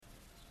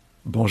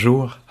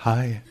Bonjour,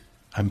 hi,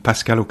 I'm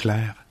Pascal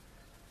Auclair.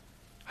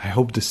 I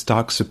hope this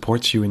talk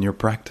supports you in your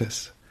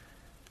practice.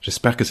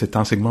 J'espère que cet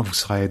enseignement vous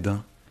sera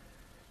aidant.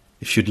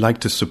 If you'd like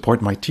to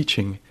support my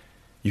teaching,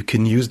 you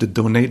can use the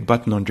donate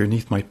button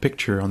underneath my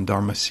picture on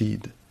Dharma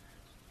Seed.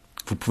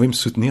 Vous pouvez me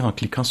soutenir en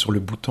cliquant sur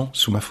le bouton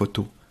sous ma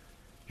photo.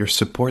 Your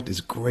support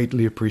is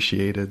greatly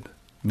appreciated.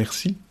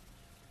 Merci.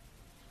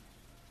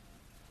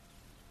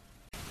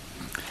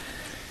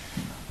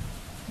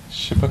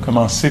 Je ne sais pas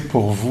comment c'est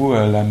pour vous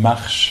la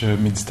marche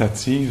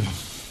méditative,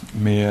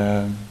 mais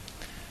ça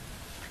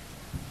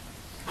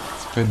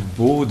peut être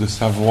beau de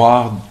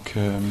savoir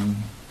que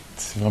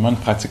c'est vraiment une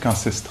pratique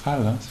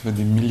ancestrale. Hein? Ça fait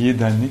des milliers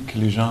d'années que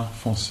les gens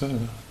font ça, là,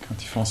 quand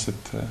ils font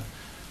cette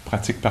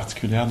pratique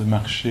particulière de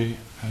marcher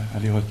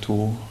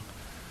aller-retour.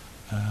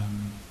 Il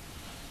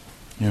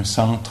y a un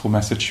centre au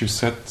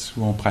Massachusetts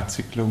où on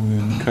pratique, là, où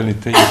Nicole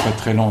était il n'y a pas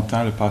très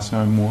longtemps, elle a passé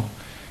un mois.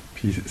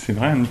 Puis c'est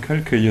vrai,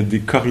 Nicole, qu'il y a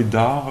des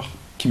corridors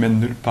qui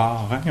mènent nulle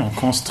part. Hein? Ils ont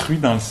construit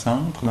dans le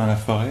centre, dans la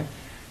forêt,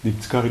 des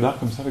petits corridors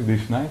comme ça avec des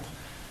fenêtres,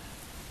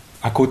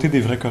 à côté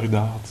des vrais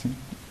corridors. Tu sais.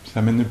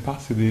 Ça mène nulle part,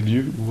 c'est des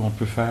lieux où on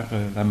peut faire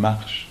la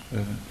marche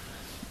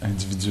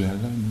individuelle.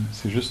 Là.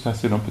 C'est juste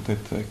assez long,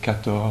 peut-être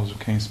 14 ou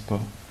 15 pas.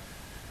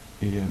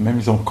 Et même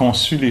ils ont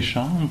conçu les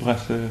chambres à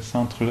ce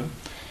centre-là,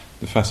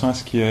 de façon à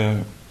ce qu'il y ait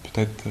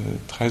peut-être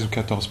 13 ou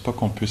 14 pas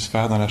qu'on puisse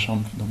faire dans la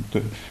chambre.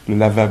 Donc le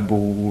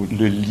lavabo,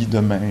 le lit de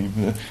même.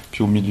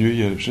 Puis au milieu, il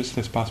y a juste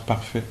l'espace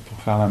parfait pour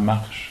faire la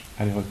marche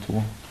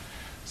aller-retour.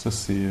 Ça,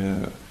 c'est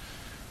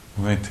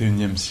au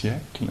 21e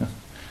siècle.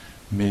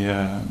 Mais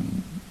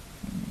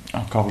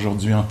encore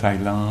aujourd'hui en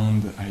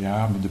Thaïlande,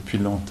 ailleurs, mais depuis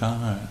longtemps,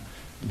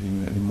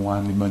 les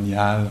moines, les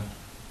moniales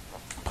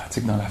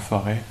pratiquent dans la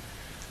forêt.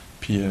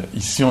 Puis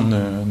ici, on a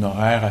un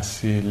horaire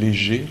assez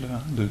léger,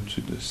 là, de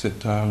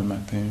 7 heures le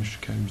matin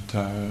jusqu'à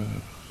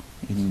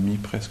 8h30,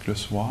 presque le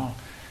soir.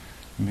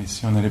 Mais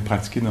si on allait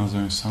pratiquer dans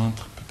un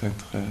centre,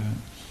 peut-être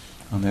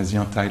en Asie,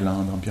 en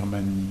Thaïlande, en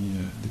Birmanie,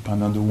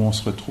 dépendant de où on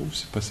se retrouve,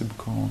 c'est possible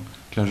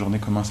que la journée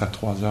commence à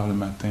 3 heures le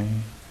matin,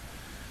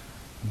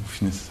 on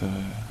finisse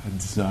à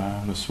 10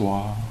 heures le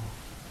soir,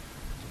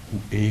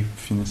 et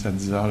finisse à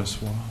 10 heures le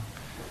soir.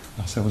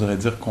 Alors, ça voudrait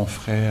dire qu'on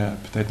ferait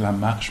peut-être la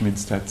marche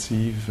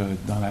méditative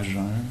dans la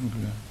jungle,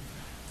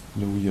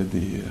 là où il y a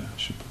des,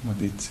 je sais pas moi,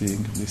 des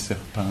tigres, des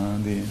serpents,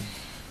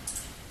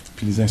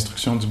 Puis les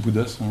instructions du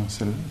Bouddha sont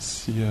celles-là.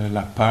 Si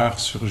la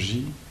peur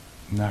surgit,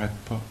 n'arrête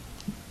pas.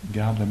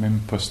 Garde la même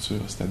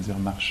posture, c'est-à-dire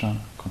marchant,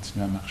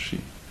 continue à marcher.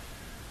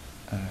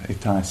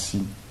 Étant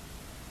assis,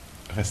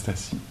 reste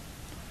assis.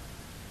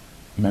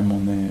 Même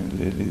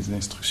les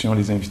instructions,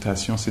 les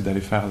invitations, c'est d'aller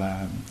faire la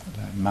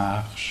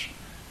marche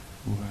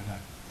ou la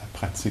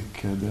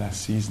pratique de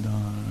l'assise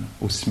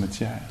au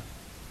cimetière,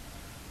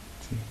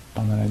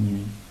 pendant la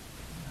nuit,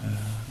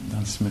 dans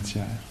le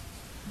cimetière.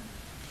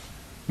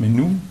 Mais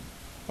nous,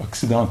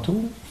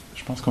 occidentaux,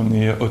 je pense qu'on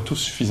est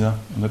autosuffisants.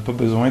 On n'a pas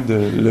besoin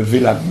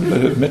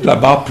de mettre la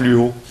barre plus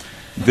haut.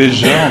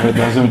 Déjà, on va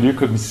dans un lieu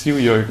comme ici où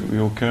il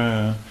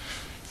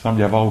semble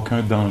y avoir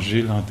aucun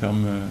danger là, en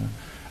termes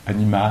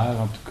animal,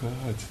 en tout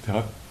cas, etc.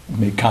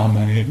 Mais quand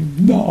même,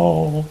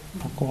 non!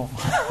 Pourquoi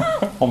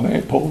on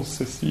m'impose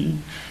ceci?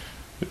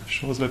 C'est la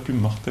chose la plus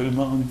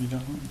mortellement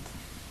ennuyante.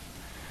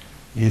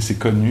 Et c'est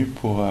connu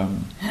pour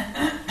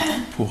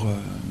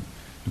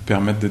nous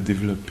permettre de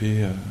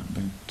développer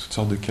toutes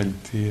sortes de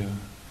qualités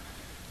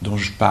dont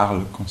je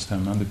parle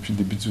constamment depuis le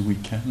début du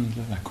week-end,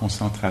 là, la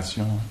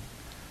concentration,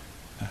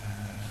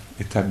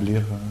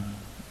 établir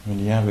un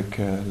lien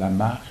avec la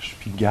marche,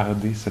 puis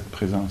garder cette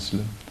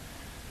présence-là.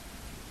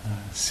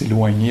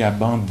 S'éloigner,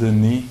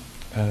 abandonner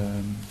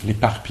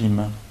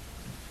l'éparpillement.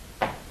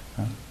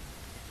 Hein?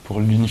 Pour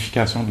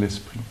l'unification de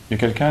l'esprit. Il y a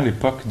quelqu'un à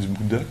l'époque du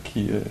Bouddha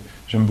qui,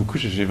 j'aime beaucoup,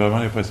 j'ai vraiment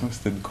l'impression que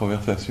c'était une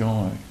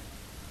conversation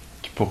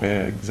qui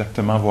pourrait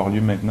exactement avoir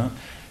lieu maintenant.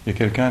 Il y a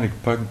quelqu'un à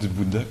l'époque du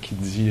Bouddha qui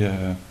dit,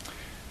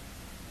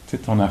 tu sais,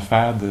 ton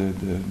affaire de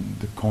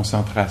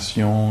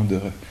concentration,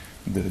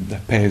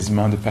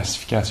 d'apaisement, de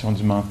pacification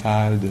du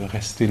mental, de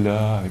rester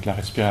là avec la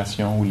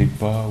respiration ou les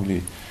pas, ou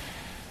les...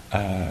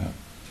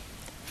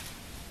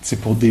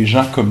 c'est pour des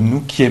gens comme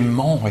nous qui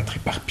aimons être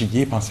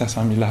éparpillés, penser à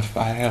 100 000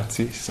 affaires,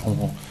 tu sais,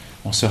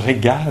 on se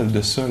régale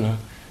de ça, là.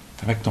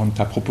 Avec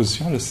ta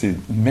proposition, là, c'est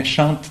une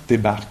méchante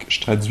débarque. Je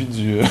traduis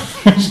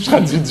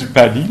du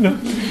pali, là.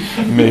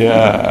 Mais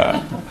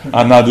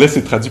en anglais,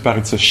 c'est traduit par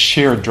it's a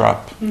sheer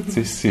drop.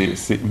 Tu sais,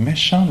 c'est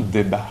méchante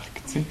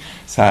débarque. Tu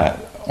sais.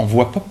 On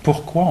voit pas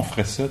pourquoi on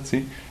ferait ça, tu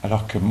sais.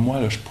 Alors que moi,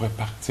 là, je pourrais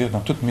partir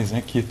dans toutes mes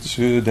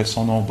inquiétudes, elles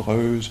sont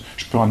nombreuses,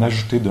 je peux en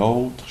ajouter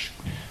d'autres.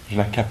 J'ai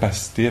la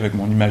capacité, avec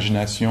mon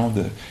imagination,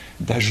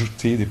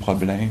 d'ajouter des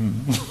problèmes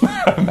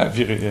à ma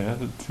vie réelle.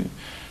 Tu sais.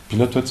 Puis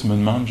là, toi, tu me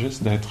demandes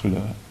juste d'être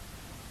là,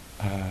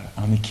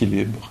 en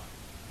équilibre,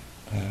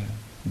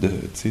 de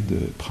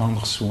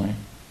prendre soin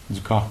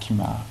du corps qui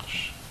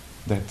marche,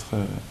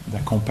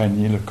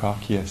 d'accompagner le corps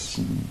qui est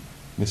assis,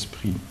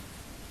 l'esprit,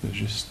 de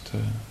juste,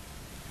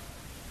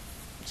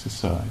 c'est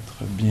ça,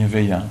 être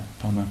bienveillant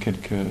pendant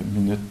quelques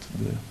minutes,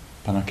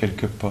 pendant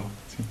quelques pas.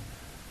 Tu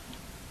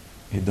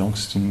sais. Et donc,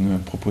 c'est une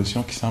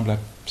proposition qui semble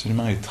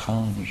absolument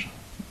étrange.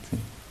 T'sais.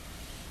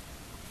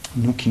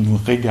 Nous qui nous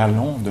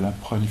régalons de la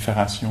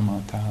prolifération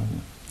mentale.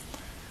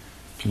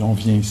 Puis là, on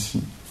vient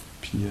ici,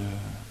 puis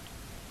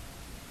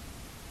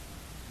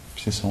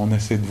c'est ça, on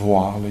essaie de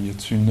voir, là, y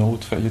a-t-il une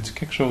autre, y a-t-il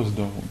quelque chose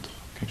d'autre?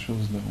 Quelque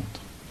chose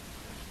d'autre.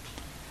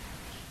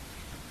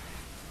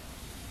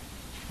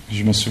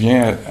 Je me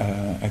souviens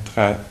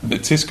tu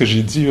sais, ce que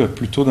j'ai dit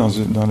plus tôt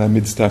dans la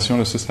méditation,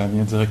 là, ça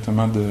vient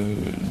directement de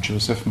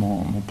Joseph,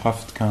 mon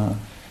prof, quand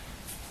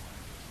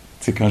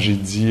j'ai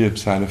dit, puis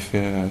ça a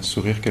fait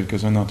sourire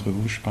quelques-uns d'entre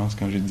vous, je pense,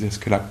 quand j'ai dit,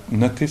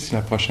 notez si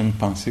la prochaine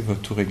pensée va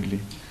tout régler.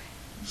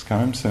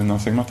 C'est un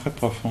enseignement très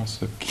profond,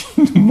 ça, qui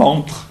nous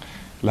montre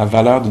la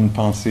valeur d'une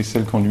pensée,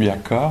 celle qu'on lui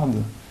accorde,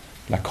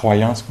 la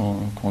croyance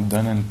qu'on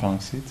donne à une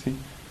pensée, tu sais,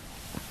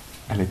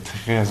 elle est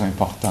très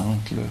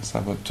importante, là,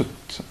 ça va tout,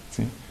 tu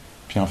sais.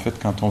 Puis en fait,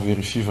 quand on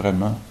vérifie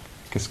vraiment,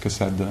 qu'est-ce que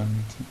ça donne,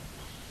 tu sais.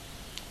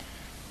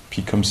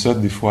 Puis comme ça,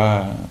 des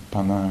fois,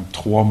 pendant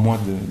 3 mois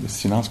de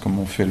silence, comme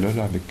on fait là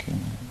avec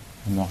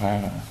un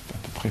horaire à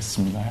peu près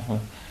similaire, là,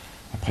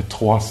 après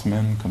 3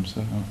 semaines comme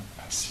ça,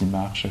 assis,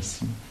 marche,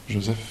 assis,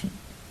 Joseph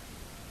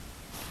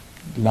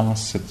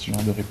lance ce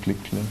genre de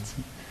réplique-là, tu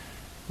sais.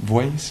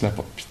 Voyez si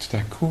puis tout à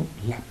coup,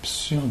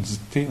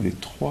 l'absurdité des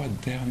 3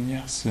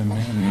 dernières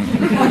semaines.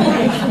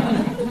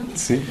 Tu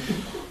sais,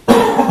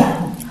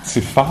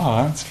 c'est fort,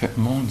 hein? Tu fais,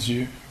 mon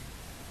Dieu,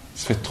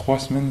 ça fait 3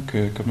 semaines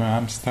que, comme un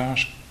hamster,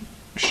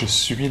 je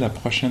suis la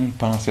prochaine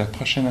pensée, la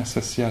prochaine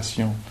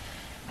association.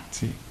 Tu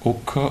sais, au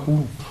cas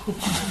où.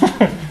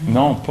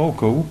 Non, pas au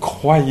cas où,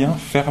 croyant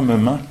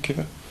fermement que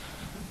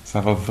ça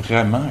va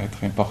vraiment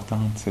être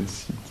importante,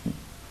 celle-ci. Tu sais.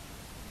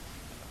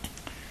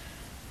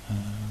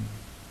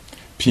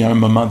 Puis à un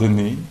moment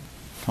donné,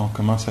 quand on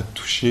commence à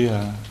toucher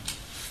à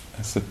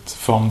cette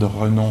forme de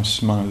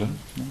renoncement-là,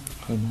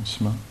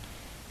 renoncement,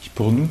 qui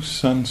pour nous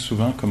sonne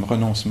souvent comme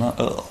renoncement,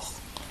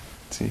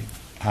 tu sais,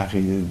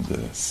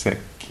 aride,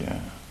 sec,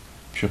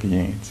 plus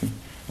rien, tu sais.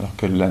 Alors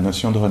que la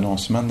notion de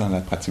renoncement dans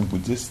la pratique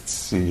bouddhiste,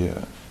 c'est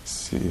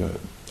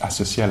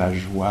associé à la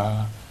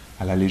joie,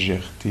 à la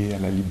légèreté, à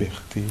la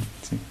liberté,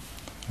 tu sais.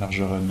 Alors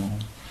je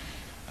renonce.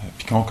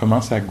 Puis quand on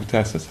commence à goûter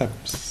à ça,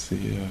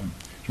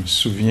 je me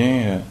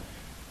souviens de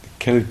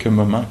quelques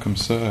moments comme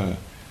ça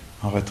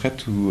en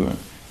retraite où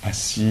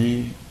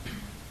assis,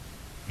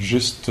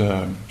 juste,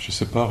 je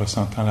sais pas,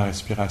 ressentant la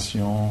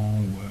respiration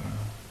ou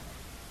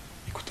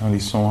écoutant les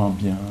sons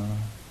ambiants,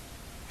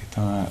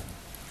 étant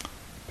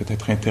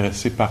peut-être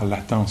intéressé par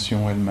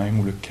l'attention elle-même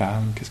ou le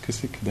calme. Qu'est-ce que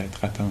c'est que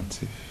d'être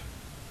attentif?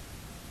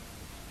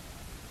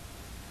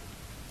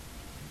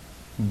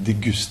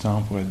 Dégustant,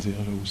 on pourrait dire,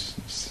 là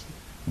aussi.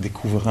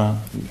 Découvrant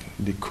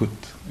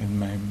l'écoute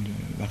elle-même,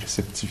 la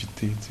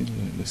réceptivité, tu sais,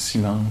 le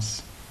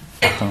silence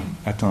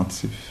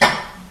attentif.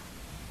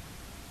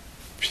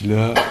 Puis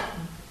là,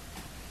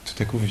 tout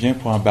à coup vient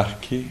pour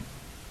embarquer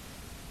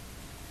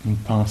une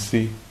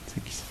pensée, tu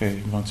sais, qui serait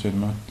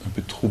éventuellement un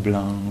peu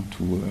troublante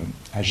ou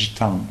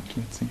agitante,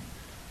 là, tu sais,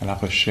 à la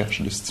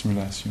recherche de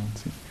stimulation.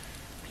 Tu sais.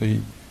 Puis là,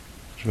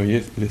 je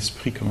voyais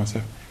l'esprit commencer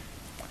à...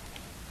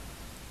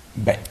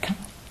 quand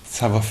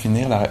ça va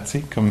finir, tu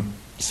sais, comme...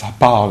 ça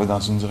part là, dans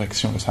une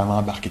direction, là, ça va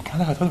embarquer. Quand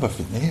la retraite va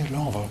finir, là,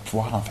 on va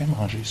pouvoir enfin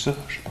manger ça,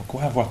 je sais pas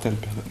quoi, avoir telle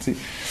personne, tu sais.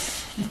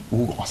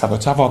 Ou ça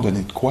va-tu avoir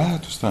donné de quoi,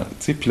 tout ça, tu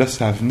sais. Puis là,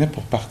 ça venait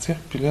pour partir,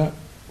 puis là,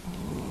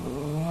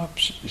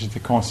 j'étais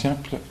conscient,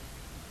 puis là,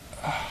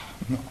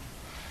 non.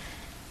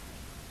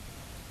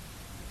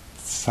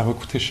 Ça va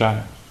coûter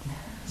cher.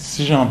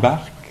 Si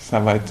j'embarque, ça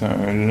va être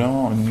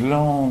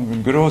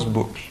une grosse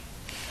boucle.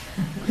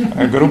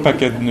 Un gros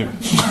paquet de nœuds.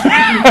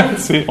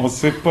 On ne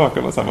sait pas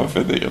comment ça va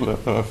finir. Là.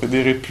 Ça va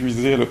finir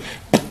épuisé. Là.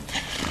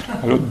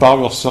 À l'autre bord,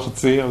 il va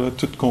ressortir, là,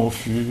 tout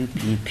confus,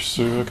 puis plus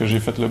sûr que j'ai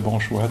fait le bon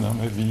choix dans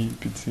ma vie.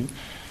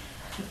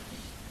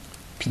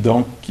 Puis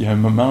donc, il y a un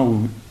moment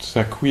où, tout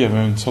à coup, il y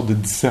avait une sorte de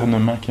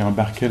discernement qui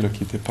embarquait, là,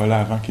 qui n'était pas là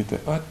avant, qui était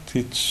 «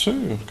 t'es sûr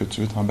que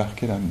tu veux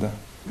t'embarquer là-dedans? »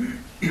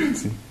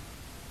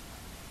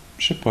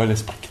 Je sais pas,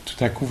 l'esprit qui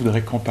tout à coup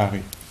voudrait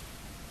comparer.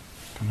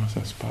 Comment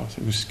ça se passe?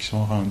 Où est-ce qu'ils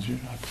sont rendus,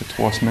 là, après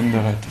 3 semaines de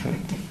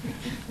retraite?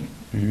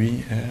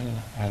 Lui,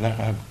 elle, a l'air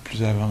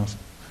plus avancée.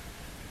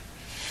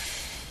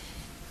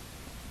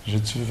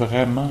 Je-tu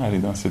vraiment aller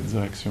dans cette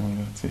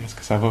direction-là? T'sais, est-ce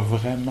que ça va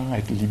vraiment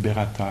être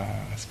libérateur?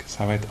 Est-ce que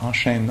ça va être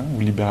enchaînant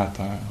ou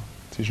libérateur?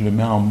 T'sais, je le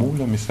mets en mots,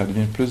 là, mais ça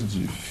devient plus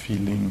du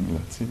feeling, là,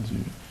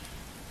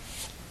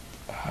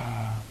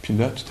 puis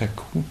là, tout à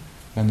coup,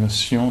 la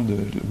notion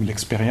ou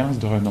l'expérience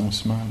de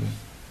renoncement,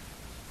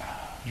 là,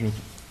 je vais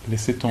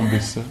laisser tomber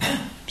ça,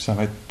 puis ça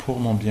va être pour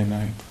mon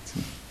bien-être.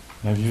 T'sais.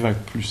 La vie va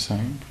être plus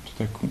simple,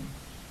 tout à coup.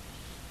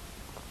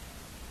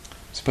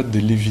 C'est pas de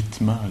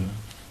l'évitement, là.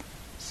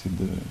 Je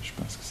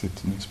pense que c'est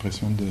une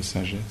expression de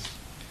sagesse.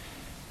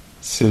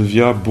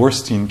 Sylvia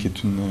Boorstein, qui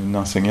est une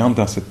enseignante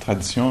dans cette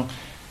tradition,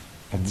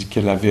 a dit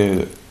qu'elle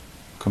avait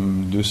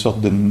comme 2 sortes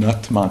de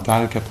notes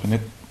mentales qu'elle prenait.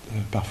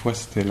 Parfois,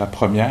 c'était la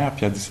première,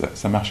 puis elle dit que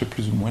ça marchait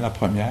plus ou moins la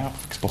première.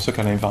 C'est pour ça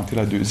qu'elle a inventé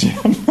la deuxième.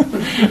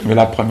 Mais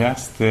la première,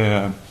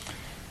 c'était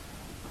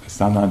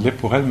c'est en anglais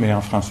pour elle, mais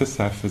en français,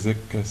 ça faisait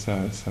que ça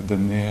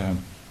donnait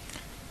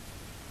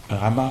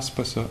ramasse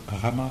pas ça,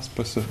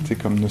 tu sais,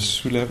 comme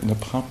ne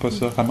prends pas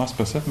ça, ramasse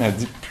pas ça, mais elle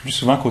dit plus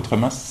souvent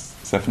qu'autrement,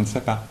 ça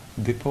finissait par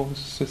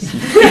dépose ceci.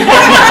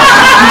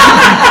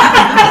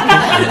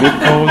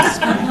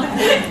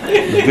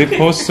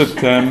 dépose ce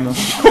thème.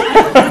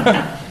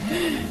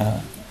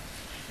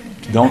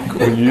 Donc,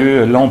 au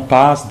lieu, là, on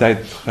passe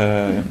d'être,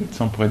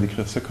 on pourrait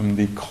décrire ça comme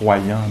des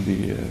croyants,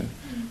 des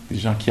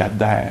gens qui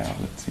adhèrent.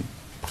 Là,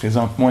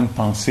 présente-moi une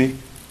pensée,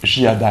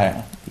 j'y adhère.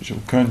 J'ai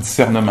aucun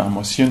discernement.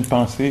 Moi, s'il y a une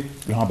pensée,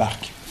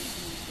 j'embarque.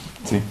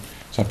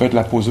 Ça peut être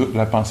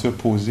la pensée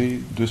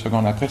opposée 2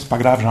 secondes après, c'est pas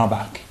grave,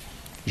 j'embarque.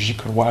 J'y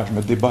crois, je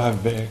me débat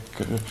avec,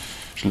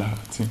 je la.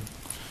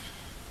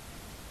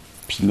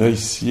 Puis là,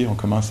 ici, on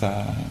commence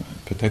à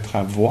peut-être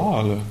à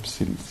voir, là,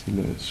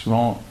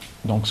 souvent,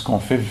 donc ce qu'on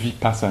fait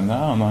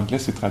vipassana, en anglais,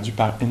 c'est traduit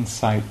par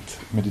insight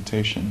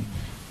meditation.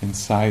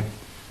 Insight,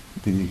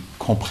 des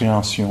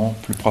compréhensions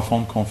plus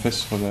profondes qu'on fait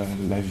sur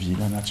la vie,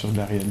 la nature de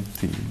la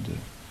réalité, de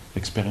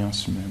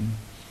l'expérience humaine.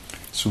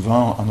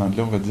 Souvent, en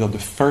anglais, on va dire « the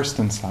first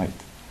insight »,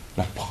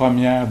 la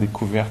première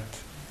découverte.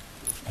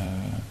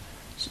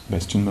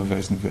 C'est une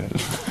mauvaise nouvelle.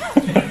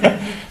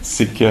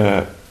 C'est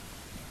que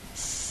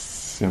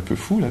c'est un peu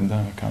fou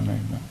là-dedans, quand même.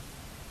 Hein?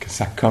 Que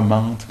ça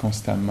commente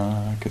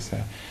constamment, que ça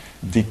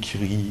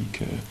décrit,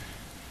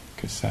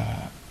 que ça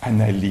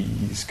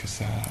analyse, que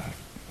ça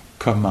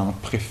commente,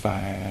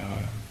 préfère.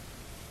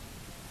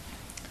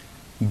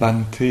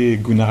 Bhante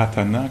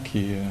Gunaratana, qui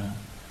est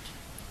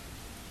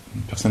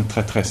une personne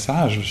très très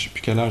sage, je ne sais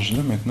plus quel âge il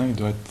a maintenant, il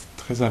doit être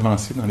très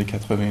avancé dans les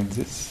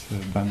 90,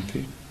 Bhante.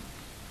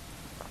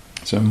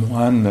 C'est un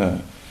moine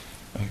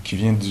qui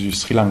vient du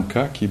Sri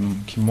Lanka, qui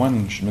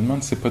moine, je me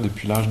demande si c'est pas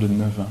depuis l'âge de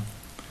 9 ans,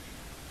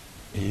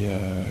 et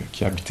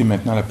qui a habité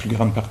maintenant la plus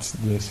grande partie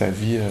de sa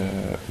vie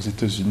aux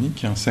États-Unis,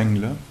 qui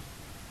enseigne là.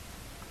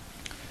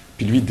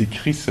 Puis lui, il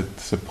décrit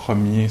cette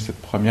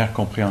première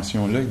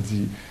compréhension-là. Il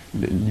dit,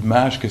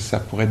 l'image que ça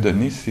pourrait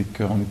donner, c'est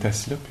qu'on est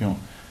assis là, puis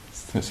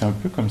c'est un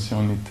peu comme si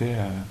on était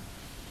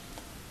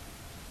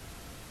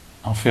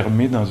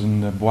enfermé dans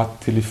une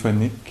boîte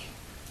téléphonique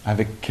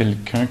avec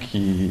quelqu'un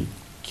qui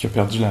a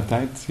perdu la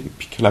tête,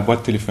 puis que la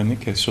boîte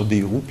téléphonique est sur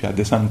des roues, puis elle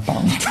descend une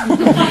pente.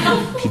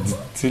 Puis, tu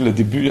sais, le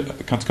début,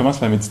 quand tu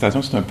commences la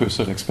méditation, c'est un peu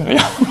ça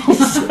l'expérience.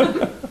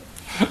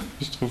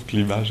 Je trouve que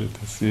l'image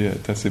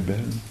est assez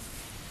belle.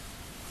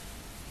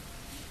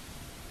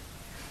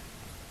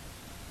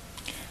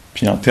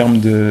 Puis en termes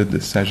de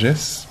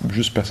sagesse,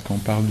 juste parce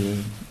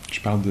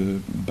je parle de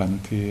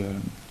Bhante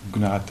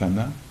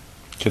Gunaratana,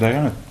 qui est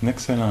d'ailleurs un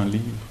excellent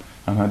livre.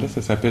 En anglais,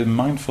 ça s'appelle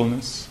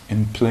Mindfulness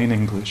in Plain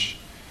English.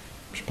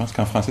 Je pense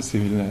qu'en français, c'est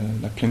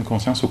la pleine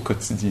conscience au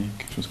quotidien,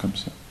 quelque chose comme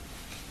ça.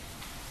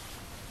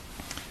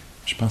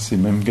 Je pense que c'est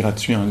même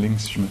gratuit en ligne,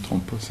 si je ne me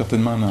trompe pas.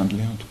 Certainement en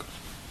anglais, en tout cas.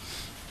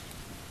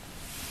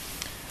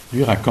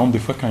 Lui, il raconte, des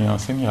fois, quand il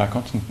enseigne, il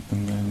raconte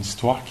une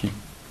histoire qui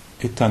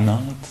est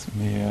étonnante,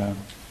 mais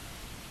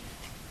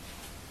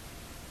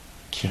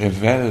qui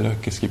révèle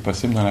qu'est-ce qui est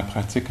possible dans la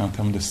pratique en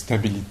termes de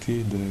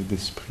stabilité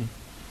d'esprit.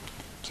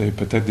 Vous avez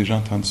peut-être déjà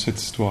entendu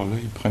cette histoire-là.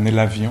 Il prenait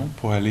l'avion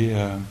pour aller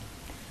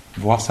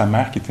voir sa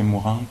mère qui était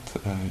mourante.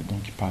 Donc,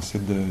 il passait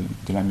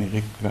de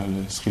l'Amérique vers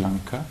le Sri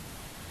Lanka,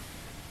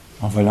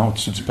 en volant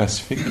au-dessus du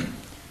Pacifique.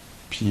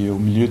 Puis, au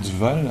milieu du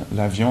vol,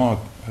 l'avion,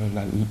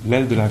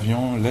 l'aile de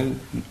l'avion,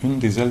 une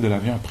des ailes de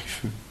l'avion a pris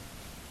feu.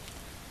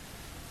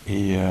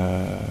 Et,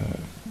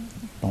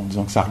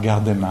 disons que ça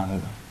regardait mal.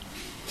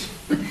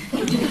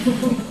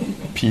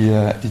 Puis,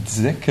 il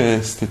disait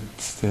que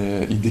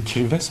il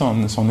décrivait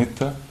son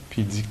état.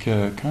 Puis il dit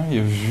que quand il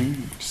a vu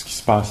ce qui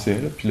se passait,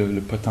 là, puis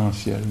le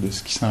potentiel de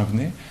ce qui s'en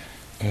venait,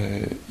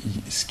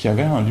 ce qu'il y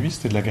avait en lui,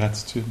 c'était de la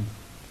gratitude.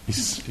 Il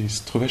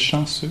se trouvait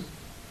chanceux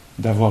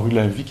d'avoir eu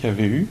la vie qu'il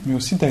avait eue, mais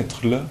aussi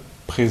d'être là,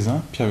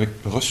 présent, puis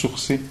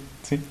ressourcé,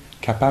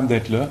 capable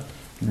d'être là.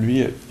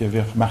 Lui, il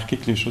avait remarqué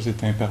que les choses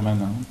étaient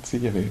impermanentes.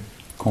 Il avait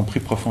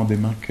compris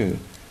profondément que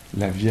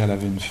la vie, elle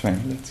avait une fin.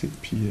 Là,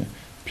 puis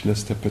là,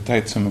 c'était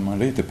peut-être ce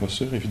moment-là, il n'était pas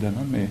sûr,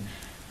 évidemment, mais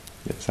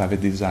ça avait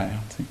des airs.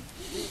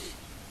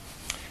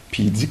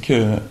 Puis il dit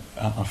que,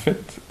 en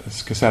fait,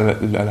 ce que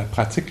la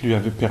pratique lui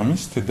avait permis,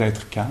 c'était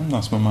d'être calme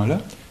dans ce moment-là,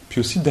 puis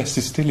aussi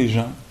d'assister les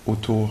gens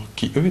autour,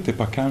 qui, eux, n'étaient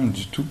pas calmes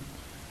du tout,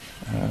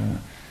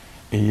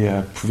 et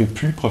ne pouvaient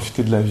plus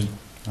profiter de la vie.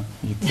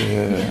 Il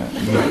était...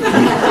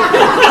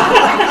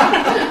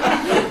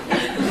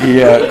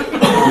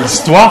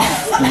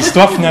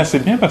 l'histoire finit assez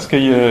bien parce que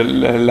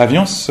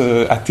l'avion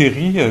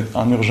atterrit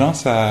en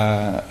urgence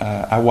à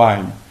Hawaï.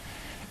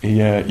 Et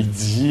il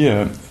dit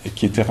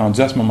qu'il était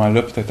rendu à ce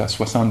moment-là peut-être à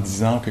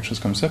 70 ans ou quelque chose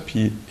comme ça,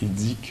 puis il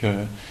dit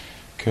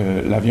que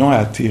l'avion a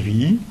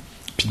atterri,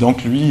 puis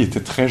donc lui il était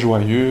très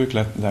joyeux que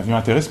l'avion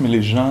atterrisse, mais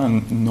les gens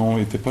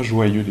n'étaient pas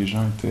joyeux, les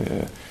gens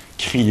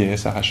criaient,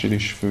 s'arrachaient les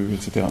cheveux,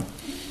 etc.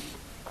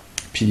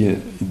 Puis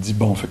il dit,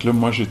 fait que là,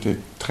 moi j'étais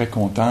très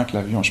content que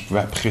l'avion, je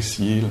pouvais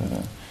apprécier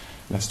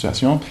la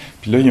situation.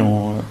 Puis là,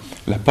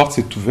 la porte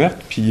s'est ouverte,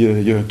 puis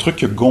il y a un truc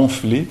qui a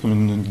gonflé, comme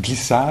une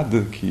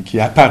glissade qui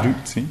est apparue,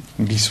 tu sais,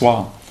 une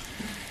glissoire.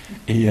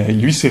 Et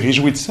lui s'est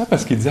réjoui de ça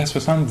parce qu'il disait à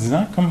 70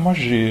 ans, comme moi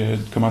j'ai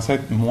commencé à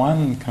être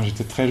moine quand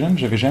j'étais très jeune,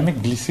 j'avais jamais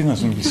glissé dans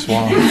une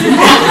glissoire.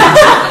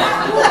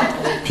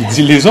 Puis il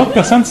dit, les autres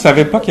personnes ne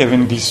savaient pas qu'il y avait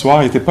une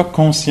glissoire, ils n'étaient pas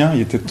conscients,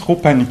 ils étaient trop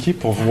paniqués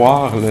pour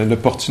voir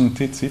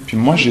l'opportunité, tu sais. Puis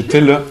moi,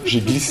 j'étais là, j'ai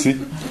glissé.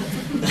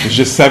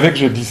 Je savais que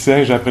je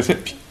glissais, j'appréciais.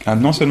 Puis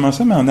non seulement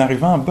ça, mais en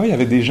arrivant en bas, il y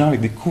avait des gens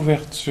avec des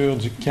couvertures,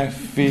 du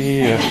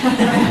café,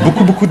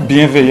 beaucoup de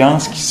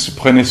bienveillance qui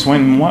prenaient soin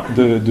de moi,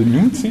 de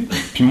nous, tu sais.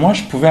 Puis moi,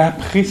 je pouvais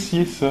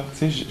apprécier ça,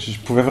 tu sais. Je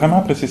pouvais vraiment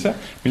apprécier ça.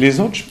 Mais les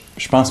autres,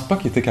 je pense pas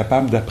qu'ils étaient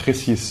capables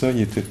d'apprécier ça.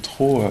 Ils étaient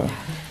trop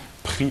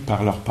pris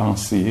par leurs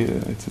pensées,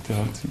 etc.,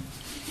 tu sais.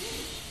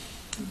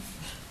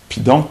 Puis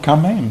donc, quand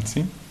même, tu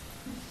sais.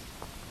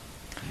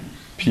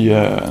 Puis,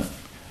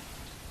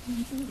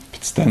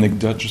 petite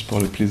anecdote, juste pour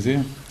le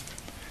plaisir.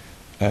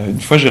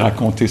 Une fois, j'ai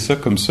raconté ça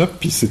comme ça,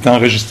 puis c'est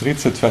enregistré de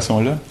cette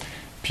façon-là.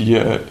 Puis, il y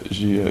a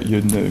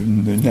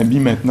une amie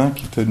maintenant,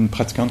 qui était une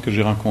pratiquante que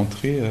j'ai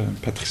rencontrée,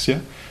 Patricia,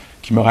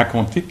 qui m'a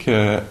raconté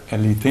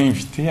qu'elle était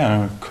invitée à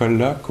un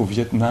colloque au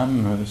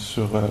Vietnam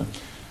sur...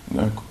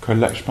 un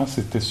colloque, je pense que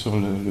c'était sur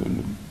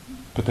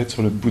peut-être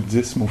sur le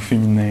bouddhisme au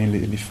féminin,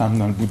 les femmes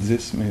dans le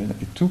bouddhisme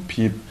et tout.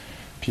 Puis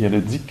elle a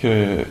dit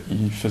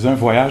qu'ils faisaient un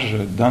voyage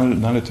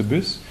dans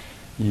l'autobus.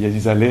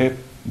 Ils allaient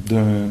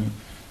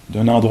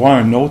d'un endroit à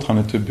un autre en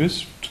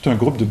autobus, tout un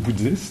groupe de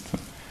bouddhistes.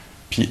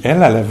 Puis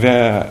elle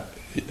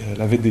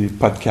avait des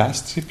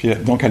podcasts, tu sais, puis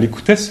donc elle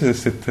écoutait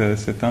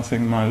cet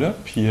enseignement-là,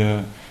 puis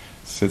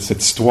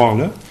cette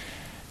histoire-là.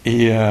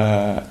 Et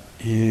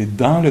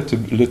dans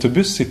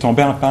l'autobus, c'est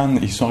tombé en panne.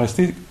 Ils sont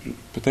restés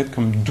peut-être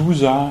comme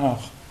 12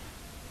 heures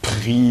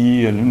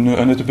pris,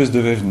 un autobus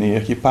devait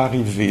venir, qui n'est pas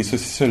arrivé,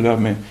 ceci, cela,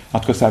 mais en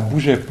tout cas, ça ne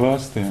bougeait pas.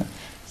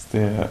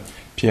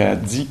 Puis elle a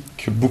dit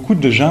que beaucoup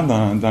de gens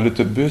dans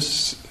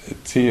l'autobus, tu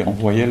sais, on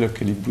voyait là,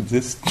 que les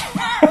bouddhistes,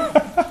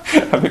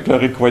 avec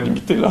leur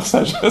équanimité, leur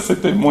sagesse,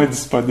 étaient moins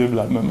disponibles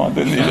à un moment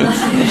donné.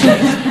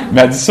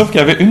 Mais elle dit, sauf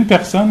qu'il y avait une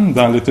personne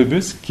dans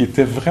l'autobus qui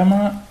était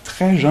vraiment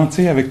très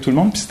gentille avec tout le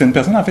monde, puis c'était une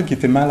personne en fait qui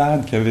était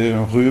malade, qui avait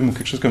un rhume ou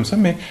quelque chose comme ça,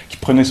 mais qui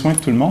prenait soin de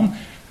tout le monde.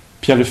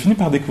 Puis elle a fini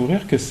par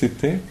découvrir que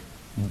c'était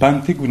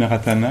Bhante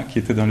Gunaratana qui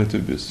était dans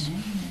l'autobus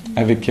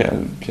avec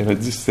elle. Puis elle a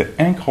dit, c'était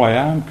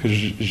incroyable que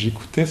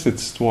j'écoutais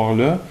cette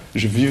histoire-là,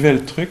 je vivais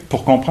le truc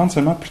pour comprendre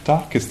seulement plus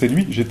tard que c'était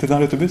lui. J'étais dans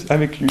l'autobus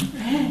avec lui.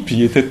 Puis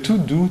il était tout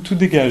doux, tout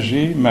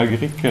dégagé,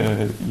 malgré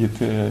qu'il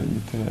était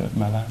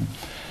malade.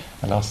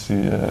 Alors c'est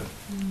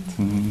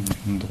une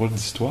drôle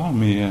d'histoire,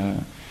 mais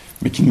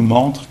qui nous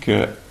montre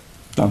que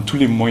dans tous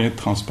les moyens de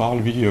transport,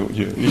 lui, il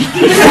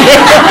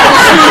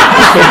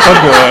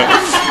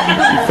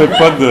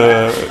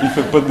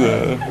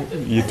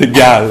il est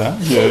égal, hein?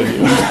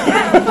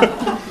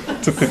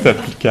 Tout est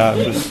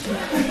applicable.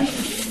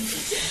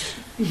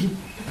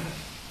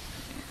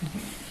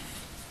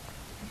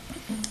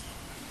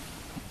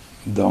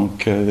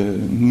 Donc,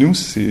 nous,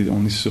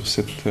 on est sur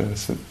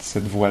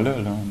cette voie-là.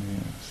 Là.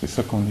 C'est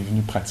ça qu'on est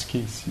venu pratiquer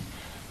ici.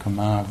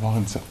 Comment avoir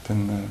une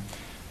certaine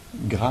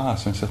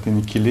grâce, un certain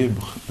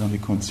équilibre dans des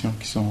conditions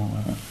qui sont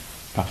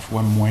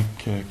parfois moins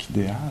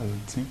qu'idéales.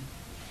 Tu sais.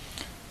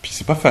 Puis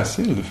c'est pas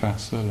facile de faire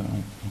ça. Là. On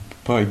ne peut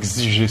pas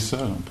exiger ça.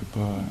 Là. On peut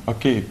pas...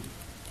 OK,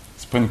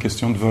 c'est pas une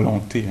question de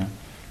volonté. Hein.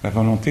 La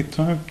volonté est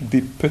un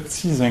des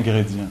petits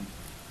ingrédients.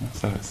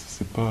 Ça,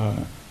 c'est pas...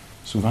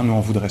 souvent, nous,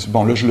 on voudrait...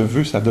 Bon, là, je le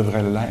veux, ça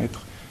devrait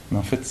l'être. Mais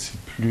en fait, c'est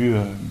plus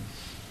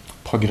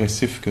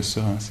progressif que ça.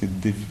 Hein. C'est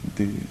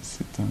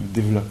un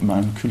développement,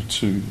 une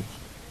culture,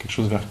 quelque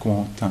chose vers quoi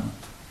on tend.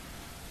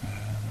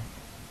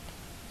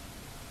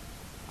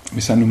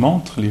 Mais ça nous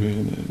montre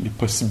les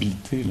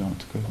possibilités, là, en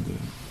tout cas,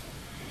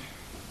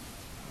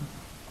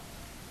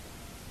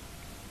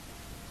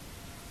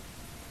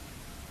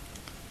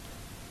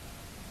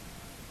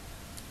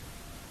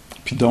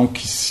 Puis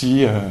donc,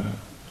 ici,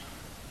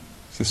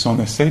 c'est ça, on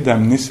essaye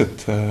d'amener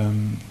cette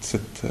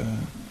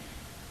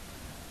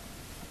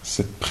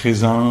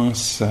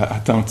présence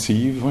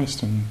attentive. Oui,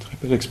 c'est une très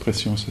belle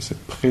expression, ça,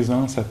 cette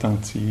présence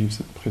attentive,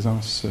 cette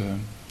présence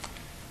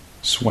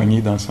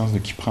soignée dans le sens de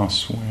qui prend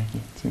soin,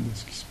 là,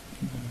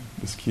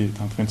 de ce qui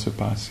est en train de se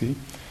passer.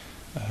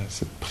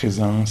 Cette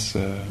présence,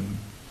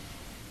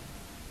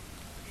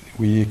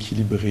 oui,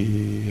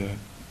 équilibrée,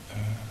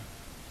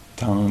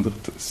 tendre,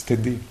 c'est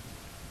aider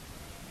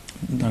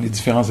dans les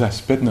différents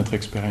aspects de notre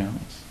expérience.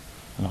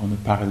 Alors, on a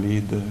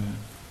parlé de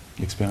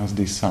l'expérience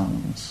des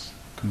sens,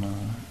 comment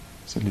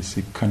se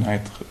laisser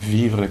connaître,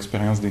 vivre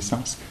l'expérience des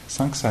sens,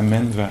 sans que ça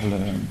mène vers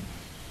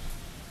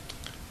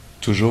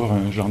toujours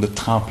un genre de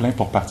tremplin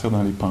pour partir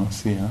dans les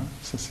pensées. Hein?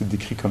 Ça, c'est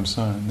décrit comme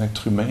ça, un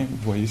être humain. Vous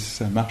voyez si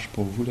ça marche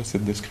pour vous, là,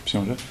 cette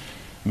description-là.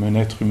 Mais un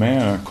être humain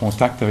a un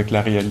contact avec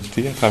la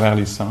réalité à travers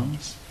les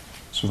sens,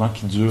 souvent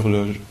qui dure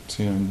là,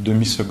 une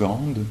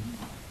demi-seconde.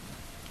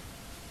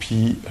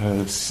 Puis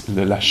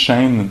la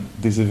chaîne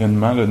des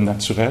événements là,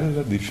 naturels,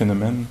 là, des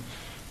phénomènes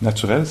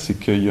naturels, c'est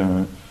qu'il y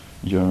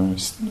a un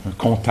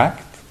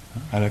contact,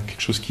 Elle a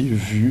quelque chose qui est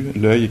vu,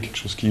 l'œil est quelque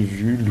chose qui est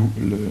vu,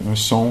 un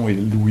son est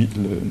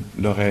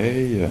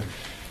l'oreille,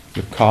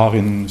 le corps est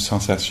une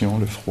sensation,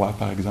 le froid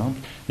par exemple.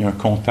 Il y a un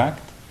contact,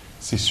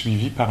 c'est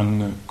suivi par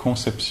une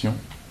conception.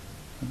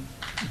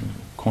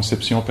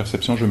 Conception,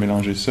 perception, je vais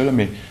mélanger ça, là,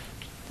 mais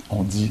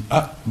on dit «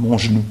 Ah, mon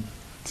genou ».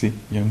 Il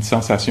y a une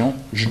sensation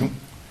 « genou ».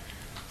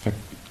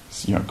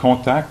 Il y a un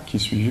contact qui est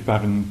suivi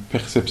par une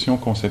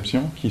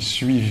perception-conception qui est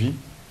suivi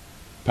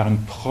par une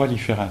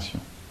prolifération.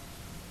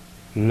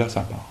 Là,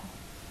 ça part.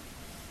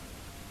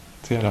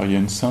 Alors, il y a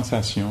une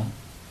sensation,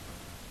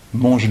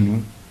 mon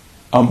genou,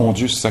 oh mon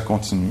Dieu, si ça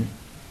continue.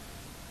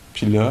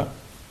 Puis là,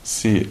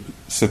 c'est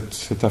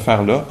cette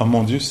affaire-là, oh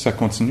mon Dieu, si ça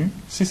continue,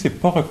 si c'est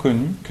pas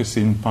reconnu que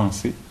c'est une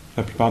pensée,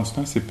 la plupart du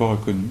temps, c'est pas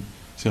reconnu.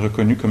 C'est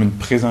reconnu comme une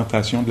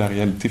présentation de la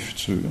réalité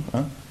future.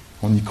 Hein?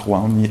 On y croit,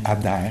 on y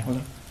adhère. Là.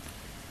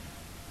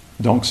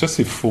 Donc ça,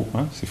 c'est faux.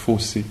 Hein? C'est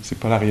faussé. C'est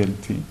pas la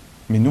réalité.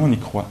 Mais nous, on y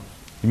croit.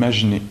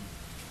 Imaginez.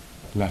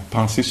 La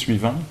pensée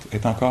suivante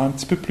est encore un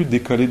petit peu plus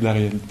décollée de la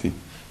réalité.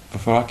 Il va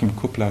falloir qu'il me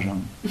coupe la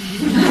jambe.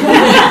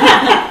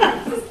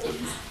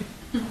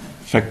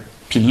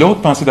 Puis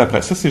l'autre pensée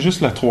d'après, ça c'est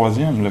juste la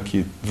troisième là, qui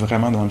est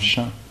vraiment dans le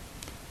champ.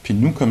 Puis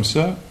nous, comme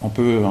ça, on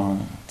peut,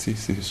 c'est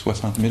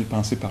 60 000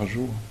 pensées par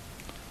jour.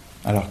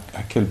 Alors,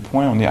 à quel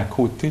point on est à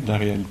côté de la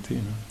réalité.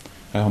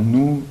 Là. Alors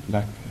nous,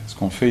 ce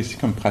qu'on fait ici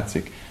comme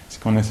pratique,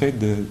 c'est qu'on essaie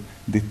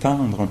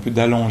d'étendre un peu,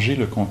 d'allonger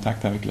le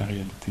contact avec la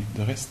réalité,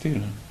 de rester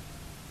là.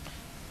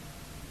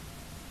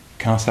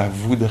 Quand ça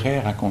voudrait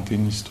raconter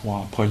une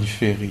histoire,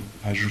 proliférer,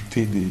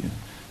 ajouter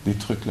des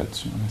trucs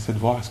là-dessus. On essaie de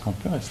voir, est-ce qu'on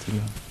peut rester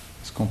là?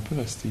 Est-ce qu'on peut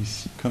rester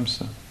ici, comme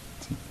ça?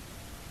 T'sais?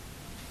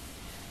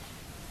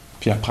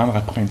 Puis apprendre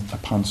à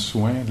prendre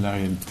soin de la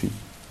réalité.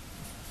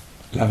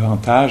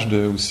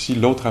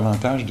 L'autre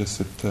avantage de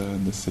cette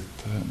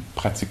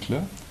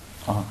pratique-là,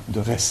 de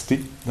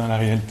rester dans la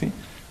réalité,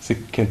 c'est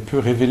qu'elle peut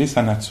révéler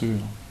sa nature.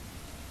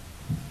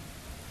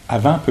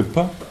 Avant, elle ne peut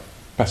pas,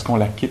 parce qu'on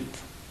la quitte.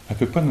 Elle ne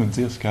peut pas nous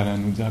dire ce qu'elle a à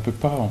nous dire. On ne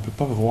peut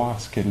pas voir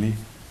ce qu'elle est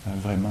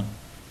vraiment.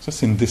 Ça,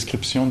 c'est une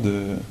description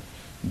de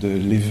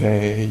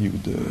l'éveil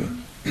ou de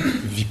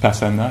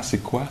vipassana.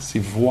 C'est quoi? C'est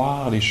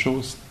voir les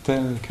choses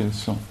telles qu'elles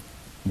sont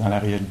dans la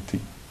réalité.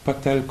 Pas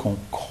telles qu'on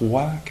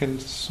croit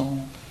qu'elles sont,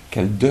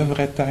 qu'elles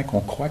devraient être, qu'on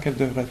croit qu'elles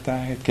devraient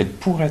être, qu'elles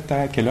pourraient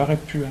être, qu'elles auraient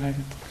pu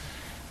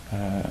être,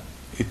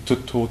 et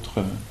toute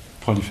autre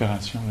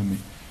prolifération. Là, mais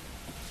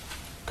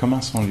comment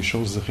sont les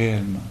choses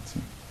réellement? T'sais?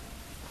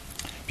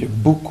 Il y a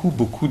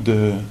beaucoup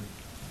de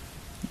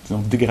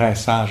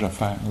dégraissage à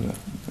faire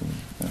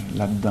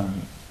là-dedans. Là.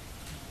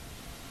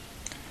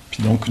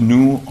 Puis donc,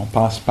 nous, on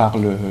passe par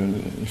les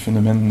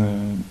phénomènes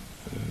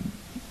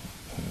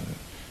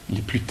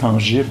les plus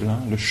tangibles, hein,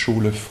 le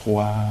chaud, le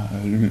froid,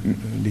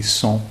 les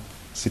sons.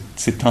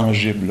 C'est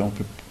tangible. Là,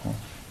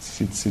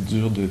 c'est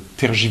dur de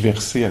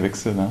tergiverser avec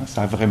ça. Hein,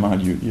 ça a vraiment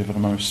lieu. Il y a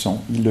vraiment un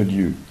son. Il a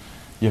lieu.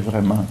 Il y a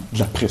vraiment de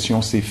la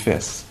pression sur ses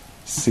fesses.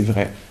 C'est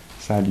vrai.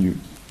 Ça a lieu.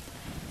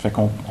 Fait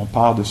qu'on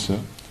part de ça.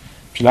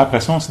 Puis là,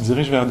 après ça, on se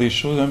dirige vers des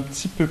choses un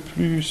petit peu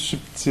plus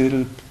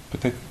subtiles,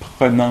 peut-être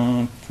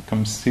prenantes,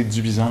 comme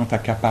séduisantes,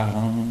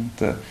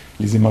 accaparantes,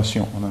 les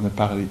émotions, on en a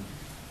parlé.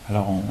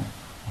 Alors, on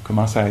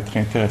commence à être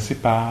intéressé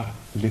par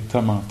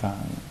l'état mental.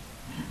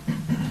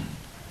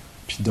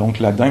 Puis donc,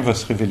 là-dedans, il va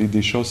se révéler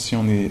des choses si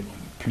on est,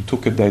 plutôt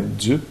que d'être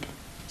dupe,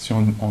 si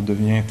on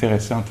devient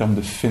intéressé en termes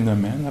de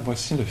phénomène. Là,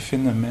 voici le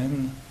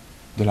phénomène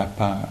de la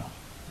peur.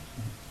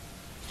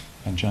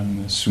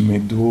 Ajahn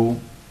Sumedho,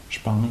 je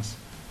pense,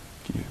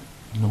 qui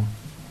est un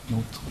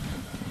autre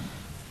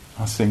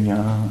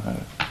enseignant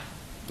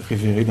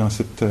révéré dans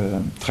cette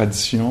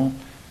tradition,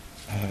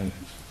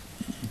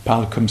 il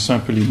parle comme ça un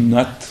peu les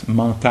notes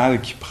mentales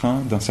qu'il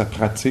prend dans sa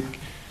pratique.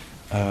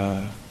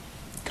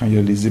 Quand il y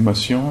a les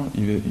émotions,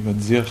 il va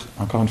dire,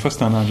 encore une fois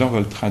c'est en anglais, on va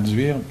le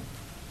traduire,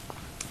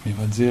 mais il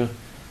va dire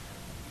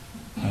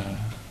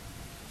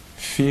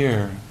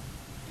fear.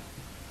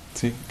 Tu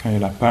sais, quand il y a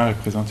la peur, il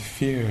présente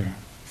fear.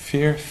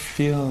 Fear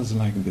feels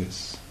like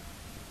this.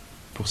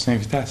 Pour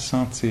s'inviter à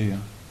sentir,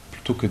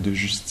 plutôt que de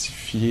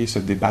justifier, se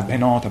débattre.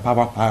 Ben non, t'as pas à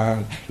avoir peur.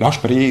 Lâche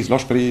prise. Tu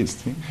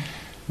sais.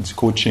 Du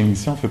coaching.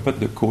 Ici, on ne fait pas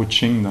de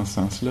coaching dans ce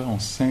sens-là. On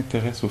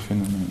s'intéresse au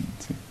phénomène.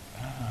 Tu sais.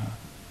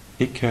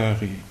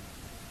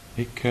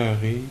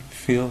 Écœuré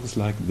feels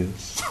like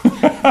this.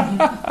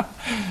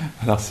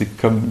 Alors, c'est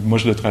comme, moi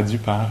je le traduis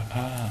par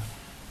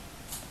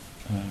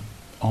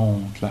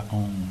honte, la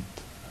honte.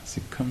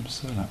 C'est comme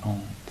ça, la honte.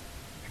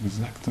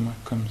 Exactement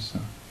comme ça.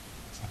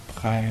 Ça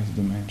presse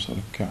de même sur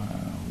le cœur.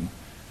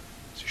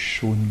 C'est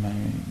chaud de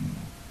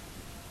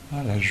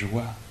même. La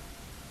joie.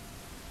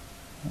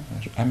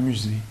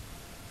 Amuser.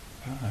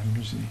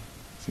 Amuser.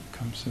 C'est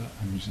comme ça,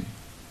 amuser.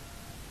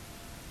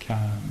 Calme.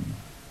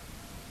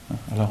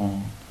 Alors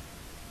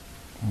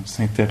on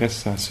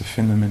s'intéresse à ce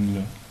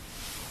phénomène-là.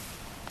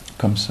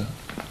 Comme ça.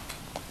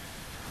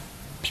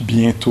 Puis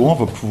bientôt, on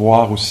va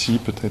pouvoir aussi,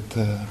 peut-être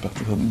à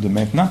partir de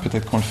maintenant,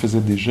 peut-être qu'on le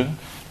faisait déjà,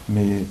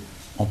 mais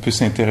on peut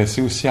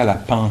s'intéresser aussi à la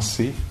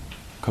pensée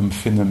comme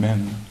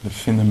phénomène, le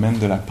phénomène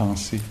de la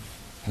pensée.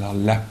 Alors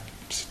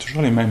c'est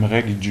toujours les mêmes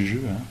règles du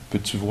jeu. Hein.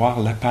 Peux-tu voir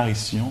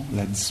l'apparition,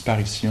 la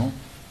disparition,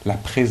 la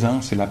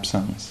présence et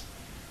l'absence?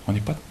 On n'est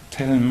pas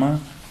tellement,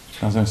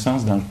 dans un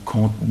sens, dans le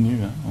contenu.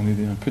 Hein. On est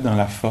un peu dans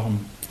la forme.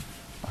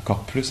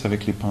 Encore plus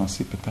avec les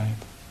pensées, peut-être.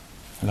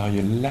 Alors, il y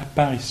a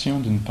l'apparition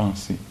d'une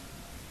pensée.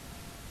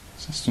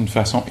 Ça, c'est une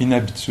façon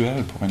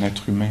inhabituelle pour un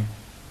être humain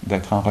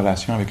d'être en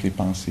relation avec les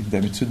pensées.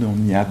 D'habitude,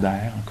 on y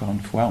adhère, encore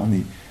une fois. On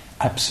est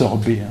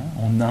absorbé. Hein.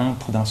 On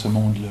entre dans ce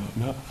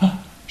monde-là. Là,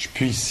 je suis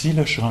plus ici,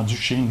 là, je suis rendu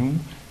chez nous,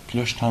 puis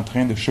là, je suis en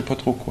train de je sais pas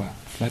trop quoi,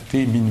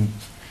 flatter Minou.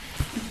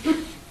 Tu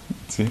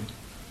sais?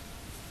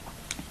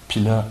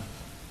 Puis là,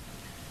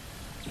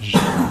 il y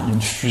a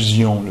une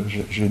fusion, là.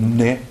 Je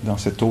nais dans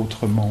cet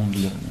autre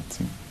monde-là, là, tu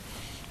sais,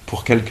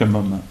 pour quelques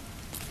moments.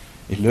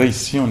 Et là,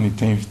 ici, on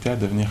est invité à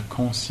devenir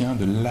conscient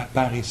de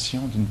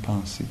l'apparition d'une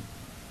pensée,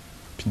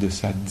 puis de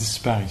sa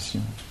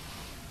disparition,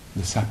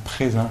 de sa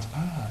présence.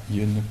 Ah, il y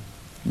a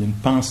une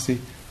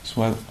pensée,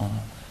 soit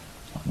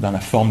dans la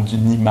forme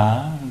d'une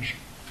image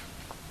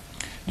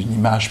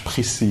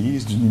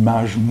précise, d'une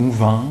image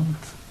mouvante,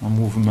 en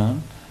mouvement,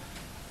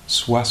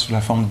 soit sous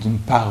la forme d'une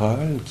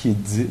parole qui est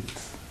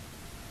dite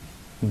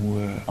ou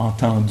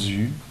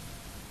entendue,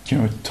 qui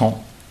a un ton.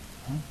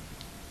 Hein?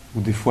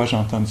 Ou des fois, j'ai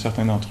entendu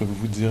certains d'entre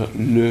vous dire «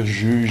 le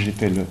juge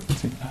était là ». Tu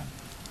sais,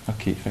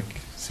 OK, fait que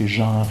c'est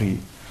genré.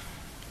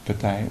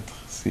 Peut-être,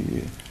 c'est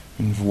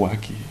une voix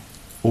qui est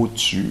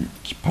au-dessus,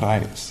 qui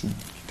presse, qui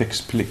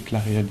t'explique la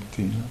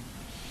réalité. Là.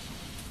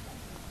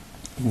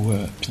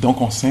 Puis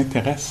donc, on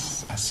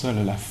s'intéresse à ça,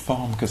 là, la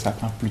forme que ça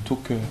prend, plutôt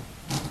que,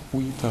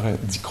 oui,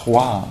 d'y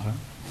croire. Hein.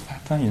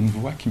 Attends, il y a une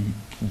voix qui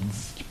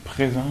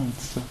présente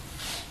ça,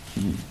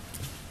 qui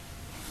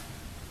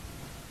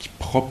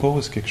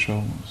propose quelque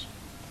chose.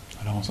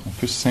 Alors, on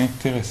peut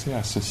s'intéresser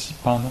à ceci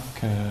pendant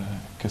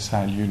que ça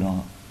a lieu, là,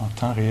 en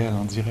temps réel,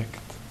 en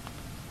direct.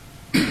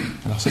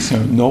 Alors ça, c'est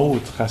un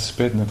autre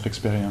aspect de notre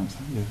expérience.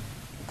 Hein. Il y a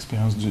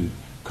l'expérience du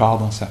corps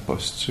dans sa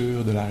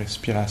posture, de la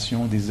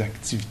respiration, des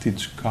activités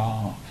du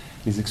corps,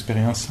 les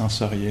expériences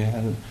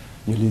sensorielles,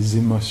 il y a les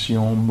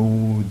émotions,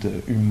 mood,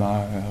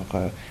 humeur,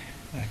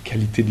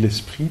 qualité de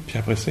l'esprit, puis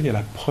après ça, il y a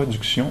la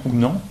production ou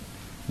non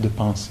de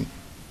pensée.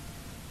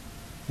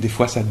 Des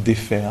fois, ça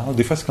déferle,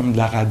 des fois, c'est comme de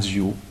la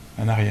radio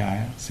en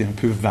arrière, c'est un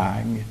peu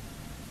vague,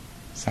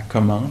 ça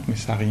commente, mais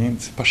ça rien,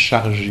 c'est pas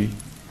chargé.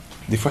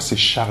 Des fois, c'est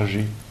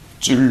chargé.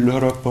 Tu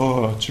l'auras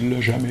pas, tu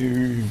l'as jamais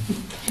eu.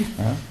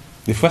 Hein?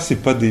 Des fois, c'est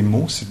pas des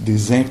mots, c'est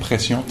des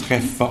impressions très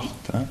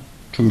fortes. Hein?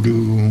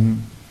 Il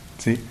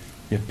n'y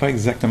a pas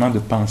exactement de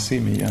pensée,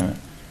 mais il y a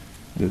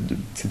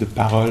de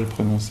paroles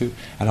prononcées.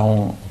 Alors,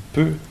 on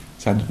peut,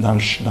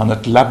 dans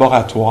notre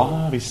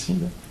laboratoire ici,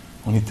 là,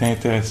 on était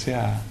intéressé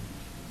à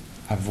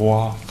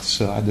voir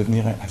ça, à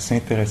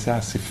s'intéresser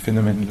à ces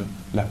phénomènes-là,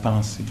 la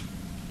pensée.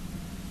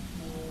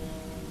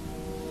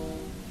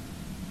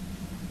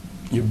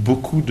 Il y a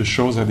beaucoup de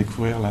choses à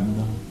découvrir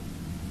là-dedans.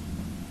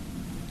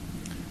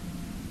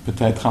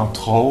 Peut-être,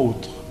 entre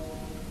autres,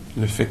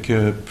 le fait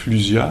que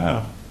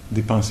plusieurs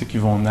des pensées qui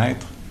vont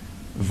naître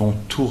vont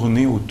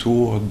tourner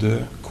autour de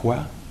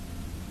quoi?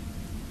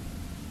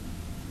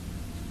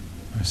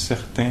 Un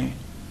certain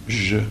 «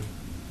 je ».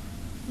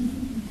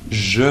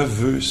 Je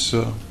veux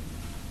ça.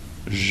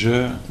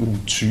 Je ou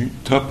tu,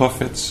 t'as pas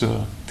fait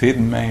ça. T'es de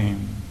même.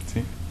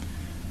 T'sais.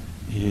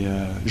 Et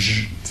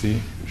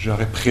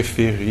j'aurais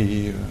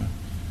préféré...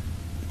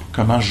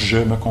 comment je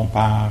me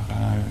compare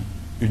à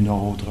une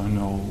autre, un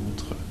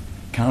autre.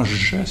 Quand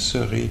je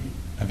serai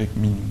avec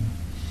Minou.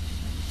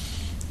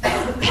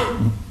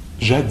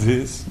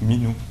 Jadis,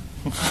 Minou.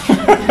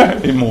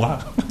 Et moi.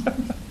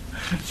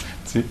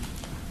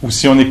 Ou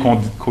si on est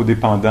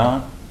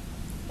codépendant,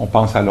 on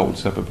pense à l'autre.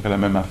 C'est à peu près la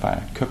même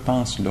affaire. Que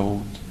pense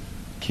l'autre?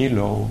 Qu'est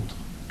l'autre?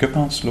 Que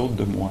pense l'autre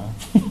de moi?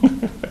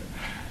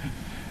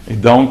 Et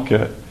donc...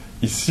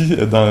 ici,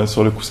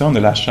 sur le coussin, on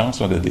a la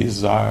chance, on a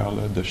des heures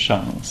là, de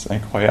chance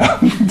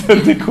incroyable de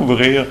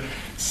découvrir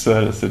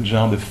ce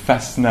genre de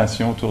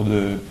fascination autour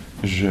de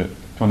je.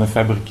 Puis on a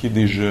fabriqué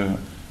des jeux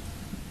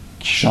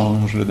qui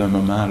changent là, d'un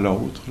moment à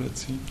l'autre. Là,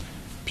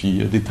 puis il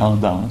y a des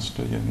tendances.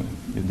 Là,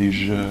 il y a des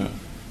jeux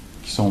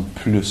qui sont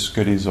plus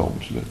que les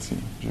autres. Là,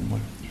 moi,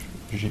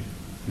 j'ai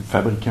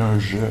fabriqué un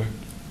jeu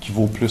qui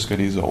vaut plus que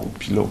les autres.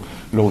 Puis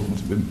l'autre,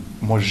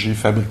 moi, j'ai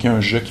fabriqué un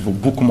jeu qui vaut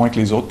beaucoup moins que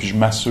les autres, puis je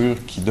m'assure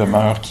qu'il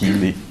demeure qui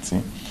il est.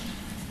 T'sais.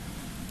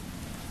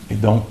 Et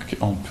donc,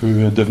 on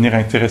peut devenir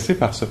intéressé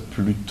par ça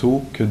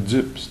plutôt que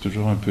dupe. C'est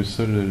toujours un peu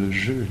ça le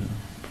jeu. Là.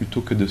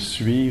 Plutôt que de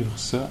suivre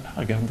ça. Ah,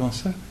 regardons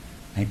ça.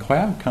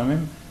 Incroyable quand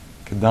même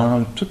que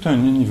dans tout un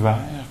univers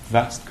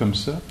vaste comme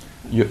ça,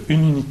 il y a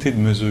une unité de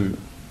mesure.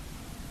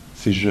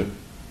 C'est je.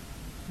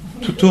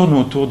 Tout tourne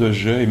autour de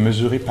je et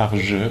mesuré par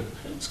je.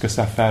 Ce que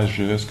ça fait à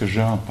je, ce que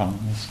j'en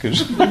pense.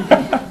 Puis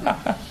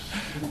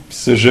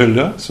ce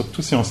jeu-là,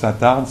 surtout si on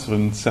s'attarde sur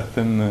une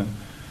certaine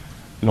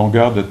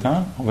longueur de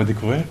temps, on va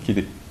découvrir qu'il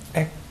est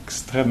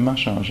extrêmement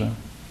changeant.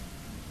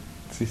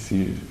 Tu sais,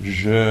 c'est «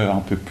 je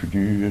en peux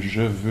plus »,«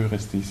 je veux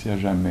rester ici à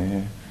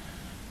jamais »,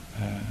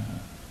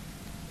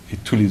 et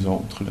tous les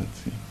autres, là,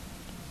 tu sais.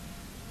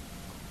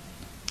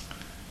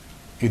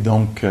 Et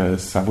donc,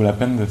 ça vaut la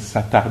peine de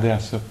s'attarder à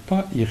ça.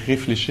 Pas y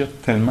réfléchir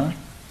tellement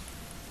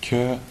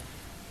que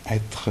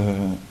être,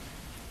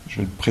 je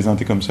vais le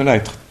présenter comme ça, là,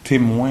 être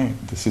témoin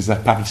de ces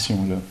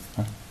apparitions-là.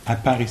 Hein?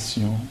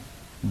 Apparition,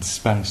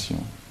 disparition.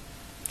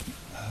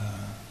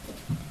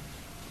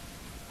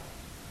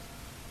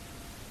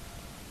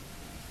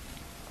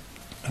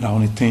 Alors,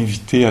 on est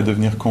invité à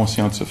devenir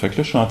conscient de ça. Fait que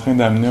là, je suis en train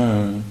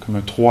d'amener comme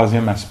un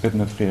troisième aspect de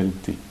notre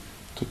réalité.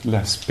 Tout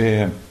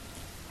l'aspect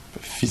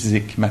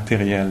physique,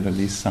 matériel,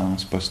 les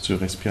sens, posture,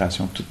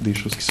 respiration, toutes des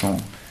choses qui sont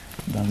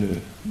dans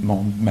le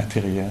monde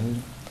matériel,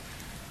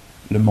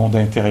 le monde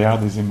intérieur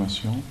des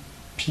émotions,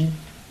 puis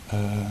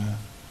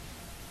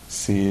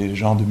ces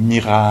genres de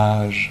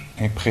mirages,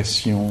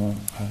 impressions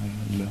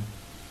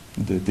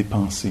des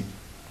pensées.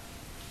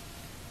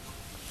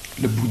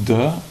 Le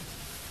Bouddha,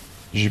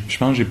 je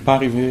pense que je n'ai pas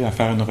arrivé à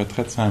faire une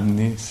retraite sans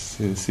amener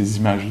ces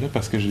images-là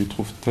parce que je les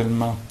trouve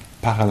tellement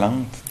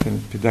parlantes,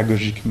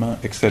 pédagogiquement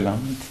excellentes,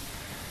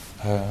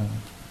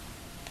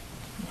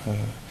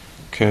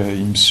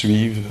 qu'ils me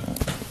suivent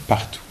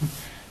partout.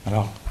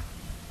 Alors,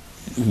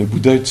 le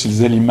Bouddha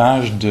utilisait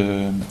l'image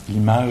de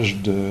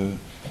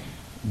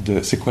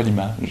c'est quoi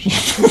l'image?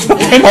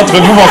 D'entre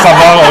nous vont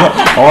savoir.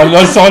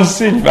 On le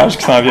sait, l'image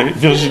qui s'en vient.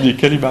 Virginie,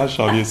 quelle image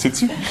s'en vient?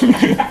 Sais-tu?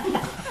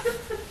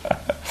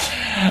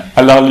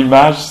 Alors,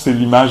 l'image, c'est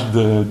l'image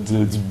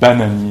du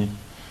bananier.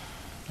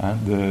 Hein,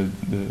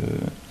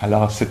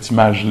 alors, cette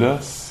image-là,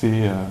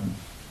 c'est...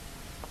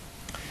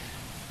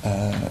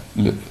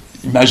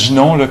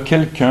 imaginons là,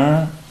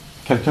 quelqu'un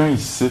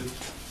ici se dit,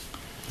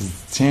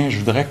 tiens, je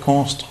voudrais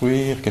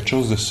construire quelque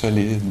chose de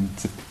solide, une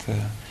petite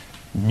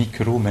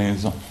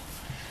micro-maison.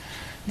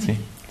 Tiens,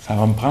 ça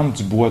va me prendre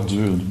du bois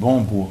dur, du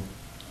bon bois.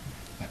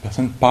 La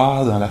personne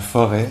part dans la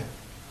forêt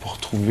pour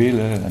trouver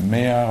le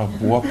meilleur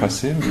bois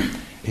possible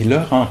et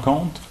là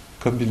rencontre,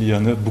 comme il y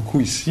en a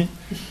beaucoup ici,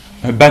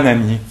 un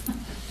bananier.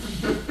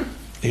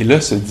 Et là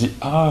se dit,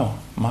 oh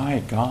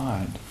my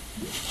God!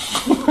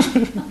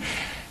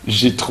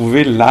 J'ai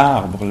trouvé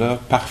l'arbre là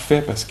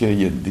parfait parce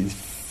qu'il y a des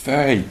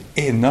feuilles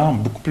énormes,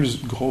 beaucoup plus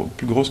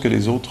grosses que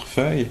les autres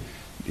feuilles,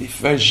 des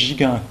feuilles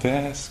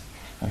gigantesques,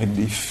 avec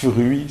des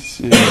fruits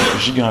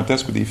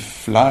gigantesques ou des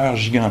fleurs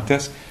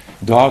gigantesques,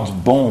 dehors du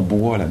bon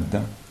bois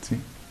là-dedans. Tu sais.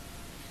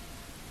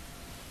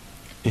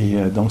 Et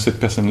donc cette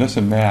personne-là se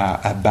met à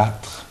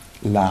abattre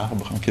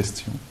l'arbre en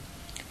question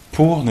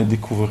pour ne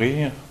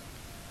découvrir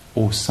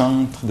au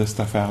centre de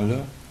cette affaire-là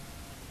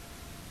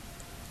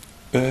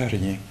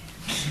rien.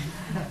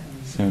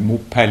 C'est un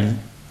mot pali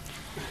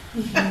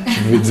qui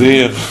veut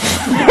dire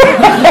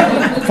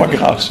pas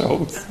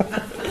grand-chose.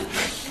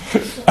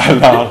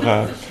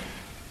 Alors,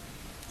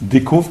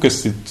 découvre que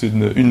c'est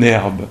une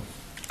herbe,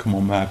 comme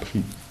on m'a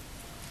appris.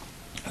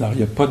 Alors, il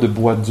n'y a pas de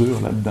bois dur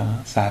là-dedans.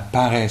 Ça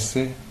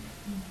apparaissait.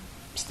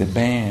 C'était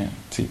bien,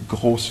 tu sais,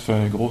 grosses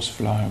feuilles, grosses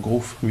fleurs,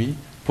 gros fruits.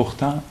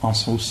 Pourtant, en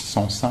son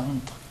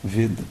centre,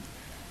 vide.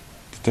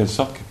 De telle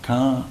sorte que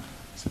quand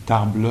cet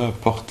arbre-là a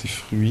porté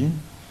fruit,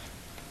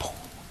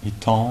 il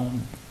tombe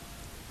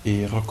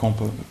et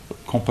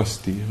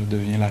recomposté,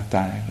 redevient la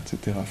terre,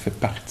 etc., fait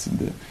partie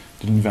de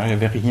l'univers. Il n'y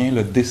avait rien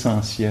là,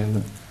 d'essentiel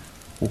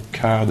au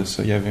cœur de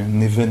ça. Il y avait un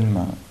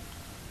événement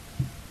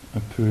un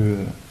peu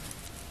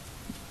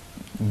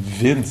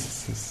vide,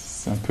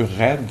 c'est un peu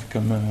raide,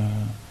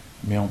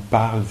 mais on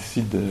parle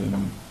ici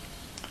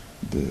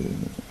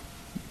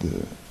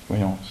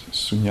voyons,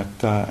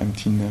 sunyata,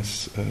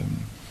 emptiness.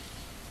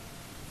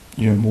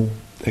 Il y a un mot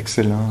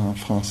excellent en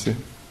français.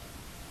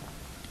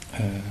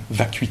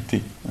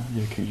 Vacuité. Hein?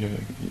 Il n'y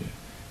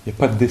a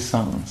pas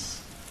d'essence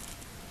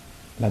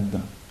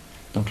là-dedans.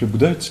 Donc le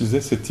Bouddha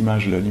utilisait cette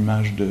image-là,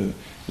 l'image de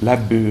la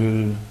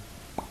bulle,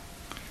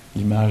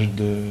 l'image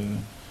du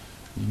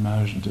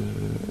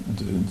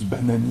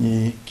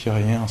bananier qui n'a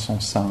rien en son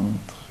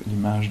centre,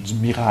 l'image du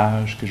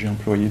mirage que j'ai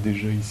employé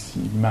déjà ici,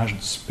 l'image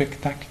du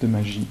spectacle de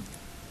magie,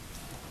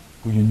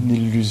 où il y a une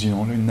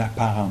illusion, là, une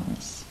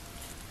apparence.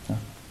 Hein?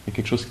 Il y a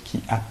quelque chose qui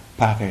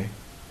apparaît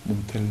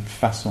d'une telle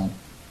façon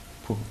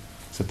pour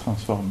se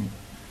transformer.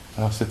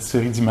 Alors cette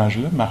série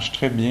d'images-là marche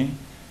très bien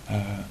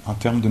en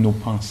termes de nos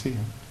pensées,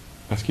 hein,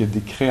 parce qu'il y a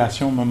des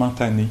créations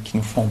momentanées qui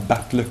nous font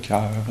battre le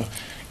cœur,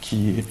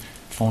 qui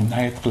font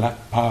naître la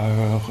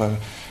peur,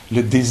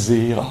 le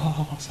désir. «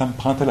 Oh, ça me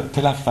prend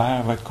telle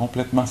affaire, va être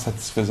complètement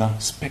satisfaisant. »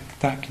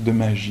 Spectacle de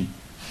magie.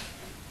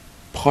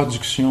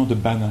 Production de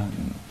bananes.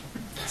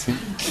 Tu sais,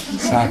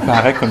 ça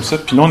apparaît comme ça.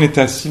 Puis là, on est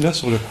assis là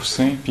sur le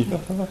coussin, puis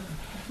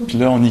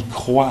là, on y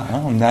croit,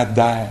 hein, on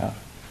adhère.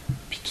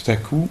 Puis tout à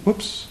coup,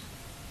 oups,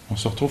 on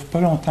se retrouve pas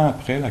longtemps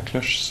après, la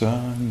cloche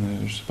sonne,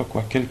 je sais pas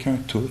quoi, quelqu'un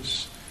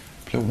tousse.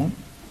 Puis là,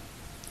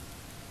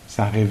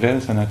 ça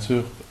révèle sa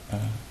nature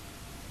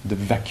de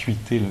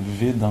vacuité, le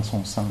vide dans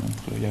son centre.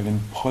 Il y avait une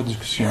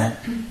production,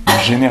 une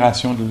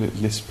génération de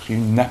l'esprit,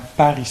 une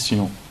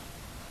apparition.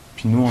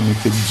 Puis nous, on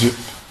était dupes.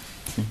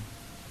 T'sais.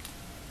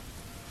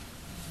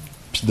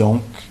 Puis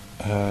donc,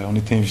 on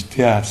est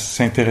invité à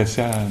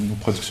s'intéresser à nos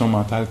productions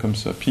mentales comme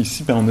ça. Puis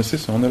ici,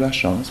 on a la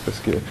chance parce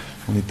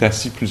qu'on est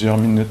assis plusieurs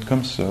minutes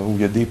comme ça, où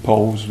il y a des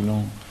pauses,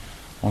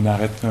 où On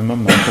arrête un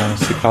moment, on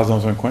s'écrase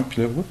dans un coin,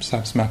 puis là, oups,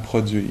 ça se met à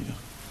produire.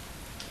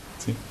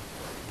 Tu sais,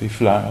 des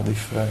fleurs, des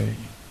feuilles,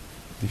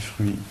 des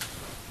fruits.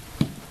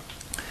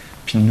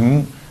 Puis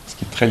nous, ce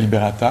qui est très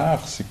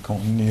libérateur, c'est qu'on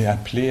est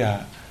appelé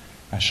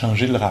à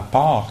changer le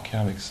rapport qu'il y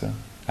a avec ça,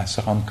 à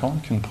se rendre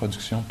compte qu'une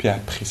production, puis à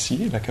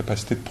apprécier la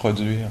capacité de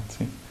produire, tu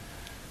sais,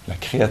 la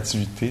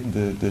créativité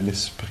de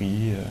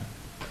l'esprit,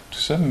 tout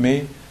ça,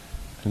 mais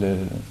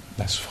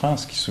la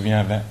souffrance qui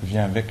vient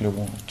avec, là,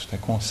 où tout à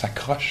coup on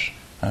s'accroche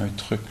à un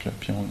truc, là,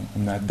 puis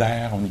on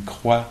adhère, on y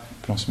croit,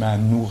 puis on se met à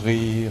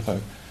nourrir,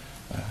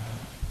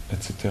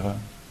 etc.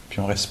 Puis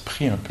on reste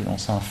pris un peu, on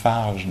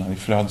s'enfarge dans les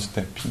fleurs du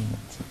tapis. Là,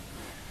 tu sais.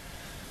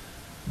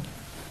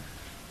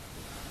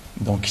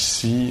 Donc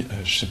ici,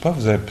 je ne sais pas,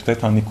 vous avez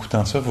peut-être en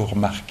écoutant ça, vous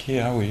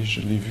remarquez, ah oui,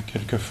 je l'ai vu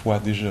quelques fois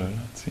déjà, là,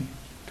 tu sais,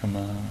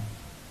 comment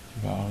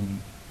il va y avoir une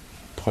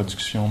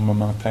production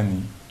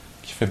momentanée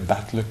qui fait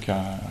battre le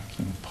cœur,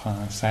 qui nous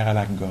serre à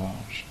la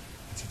gorge,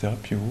 etc.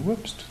 Puis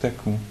oups, tout à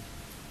coup,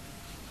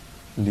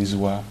 les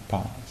oies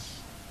passent,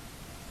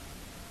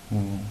 ou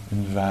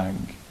une vague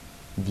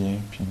vient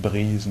puis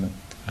brise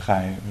notre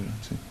rêve, là,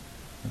 tu sais,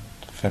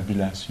 notre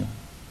fabulation.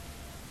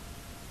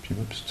 Puis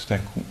oups, tout à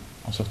coup,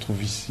 on se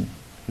retrouve ici.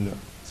 Là,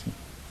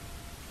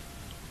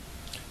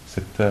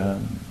 cette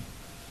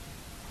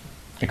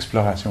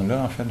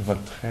exploration-là, en fait, va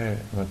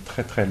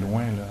très, très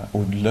loin, là,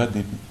 au-delà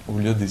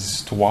des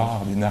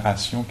histoires, des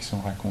narrations qui sont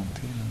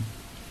racontées.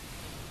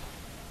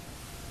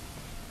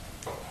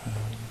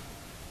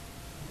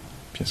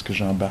 Puis est-ce que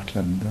j'embarque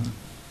là-dedans?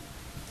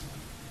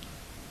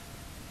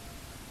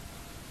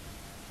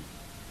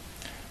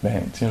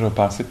 Ben, tiens, je vais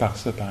passer par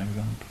ça, par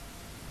exemple.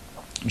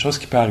 Une chose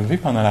qui peut arriver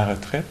pendant la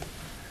retraite,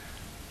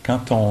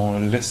 quand on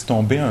laisse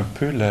tomber un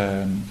peu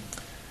le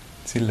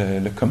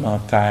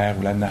commentaire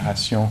ou la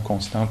narration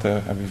constante,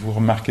 avez-vous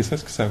remarqué ça?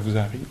 Est-ce que ça vous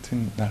arrive?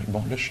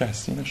 Bon, là, je suis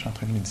assis, là, je suis en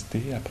train de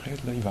méditer. Après,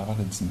 là, il va y avoir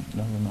le dîner.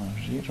 Là, on va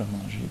manger, je vais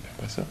manger. Puis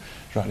après ça,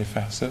 je vais aller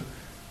faire ça.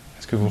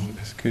 Est-ce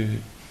que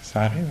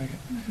ça arrive?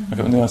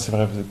 Non, c'est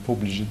vrai, vous n'êtes pas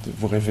obligé de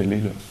vous révéler,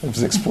 là,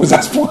 vous exposer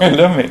à ce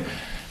point-là, mais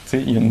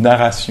il y a une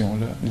narration,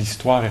 là.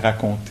 L'histoire est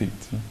racontée.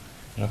 T'sais.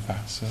 Je vais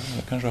faire ça.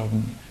 Là, quand je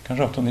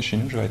vais retourner chez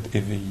nous, je vais être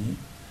éveillé.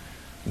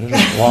 Là, je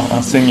vais pouvoir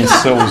enseigner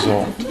ça aux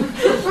autres.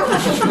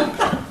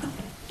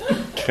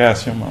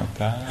 Création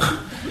mentale.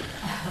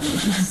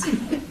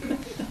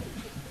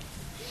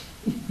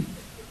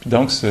 Puis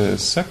donc,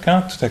 ça,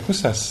 quand tout à coup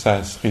ça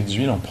se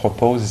réduit, on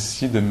propose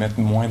ici de mettre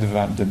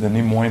de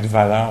donner moins de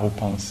valeur aux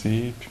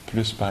pensées, puis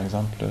plus, par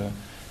exemple,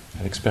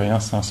 à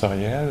l'expérience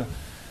sensorielle,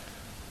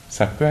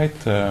 ça peut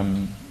être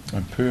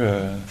un peu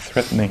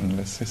threatening.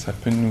 Là, ça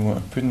peut nous...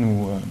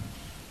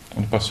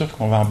 on n'est pas sûr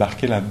qu'on va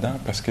embarquer là-dedans,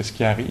 parce que ce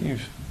qui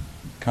arrive,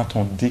 quand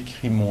on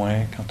décrit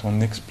moins, quand on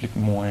explique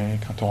moins,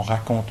 quand on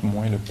raconte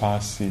moins le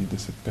passé de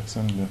cette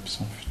personne-là, puis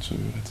son futur,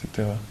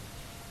 etc.,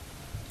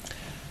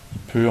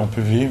 on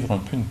peut vivre un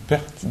peu une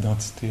perte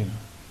d'identité. Là.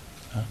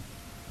 Hein?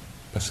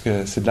 Parce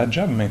que c'est de la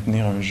job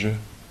maintenir un jeu.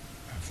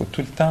 Il faut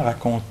tout le temps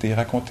raconter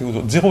aux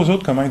autres, dire aux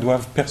autres comment ils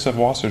doivent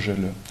percevoir ce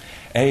jeu-là.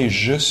 Hey,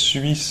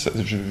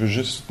 je veux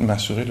juste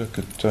m'assurer là,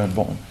 que tu as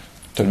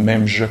le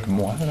même jeu que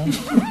moi. Là.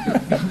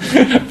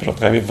 Je vais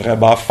travailler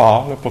vraiment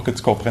fort là, pour que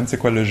tu comprennes c'est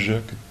quoi le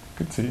jeu,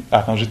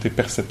 arranger tes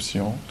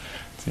perceptions.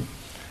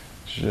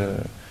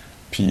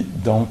 Puis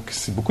donc,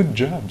 c'est beaucoup de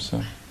job, ça.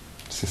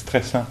 C'est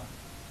stressant.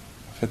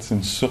 En fait, c'est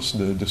une source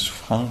de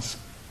souffrance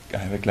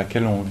avec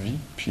laquelle on vit,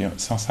 puis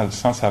sans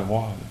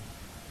savoir, là,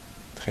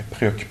 très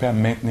préoccupé à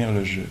maintenir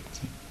le jeu.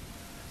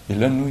 T'sais. Et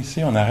là, nous,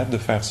 ici, on arrête de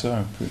faire ça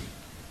un peu.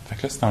 Fait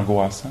que là, c'est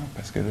angoissant,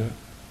 parce que là,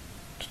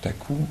 tout à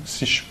coup,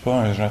 si je suis pas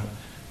un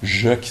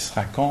jeu qui se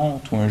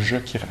raconte, ou un jeu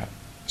qui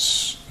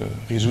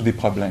résout des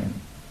problèmes,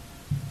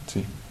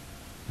 t'sais,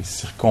 les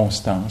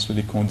circonstances ou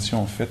les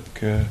conditions ont fait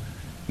que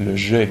le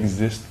jeu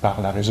existe par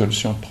la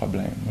résolution de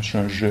problèmes. Moi, je suis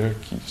un jeu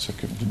qui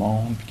s'occupe du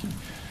monde,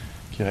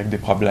 qui règle des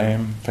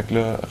problèmes. Fait que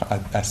là,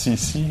 assis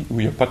ici, où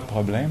il n'y a pas de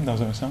problème,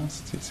 dans un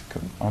sens, c'est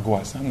comme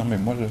angoissant. Non, mais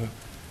moi, là,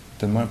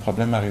 donne-moi un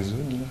problème à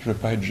résoudre. Là. Je ne veux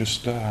pas être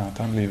juste là à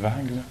entendre les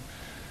vagues. Là.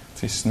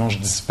 Sinon, je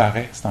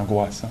disparais. C'est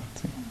angoissant.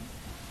 T'sais.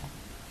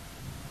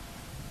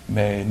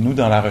 Mais nous,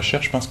 dans la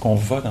recherche, je pense qu'on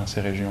va dans ces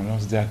régions-là. On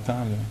se dit, attends,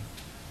 là,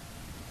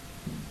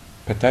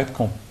 peut-être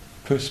qu'on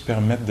peut se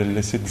permettre de le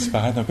laisser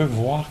disparaître un peu,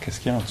 voir qu'est-ce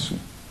qu'il y a en dessous.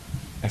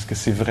 Est-ce que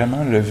c'est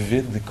vraiment le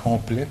vide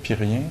complet puis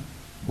rien,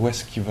 ou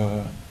est-ce qu'il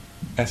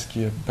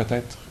y a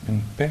peut-être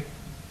une paix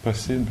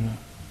possible,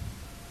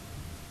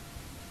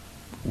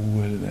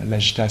 ou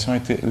l'agitation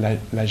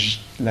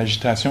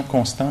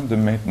constante de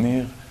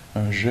maintenir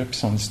un jeu puis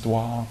son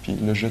histoire, puis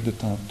le jeu de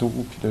tantôt,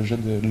 puis le jeu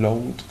de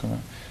l'autre, comment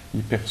il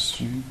est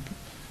perçu,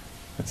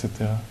 etc.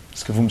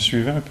 Est-ce que vous me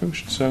suivez un peu, ou je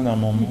suis tout seul dans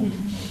mon monde?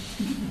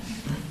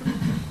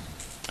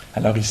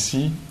 Alors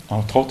ici,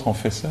 entre autres, on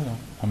fait ça, là,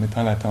 en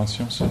mettant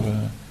l'attention sur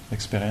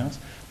l'expérience.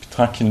 Puis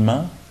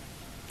tranquillement,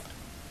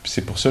 puis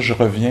c'est pour ça que je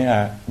reviens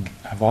à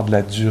avoir de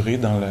la durée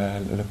dans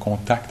le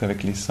contact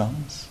avec les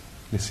sens,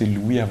 laisser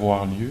l'ouïe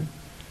avoir lieu.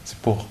 C'est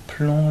pour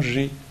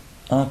plonger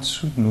en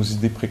dessous de nos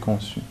idées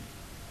préconçues.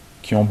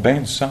 qui ont bien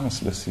du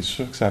sens, là, c'est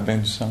sûr que ça a bien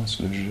du sens,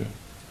 le je.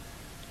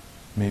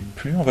 Mais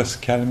plus on va se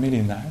calmer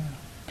les nerfs,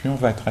 plus on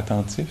va être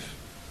attentif,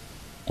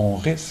 on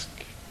risque,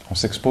 on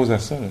s'expose à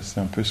ça, là, c'est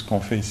un peu ce qu'on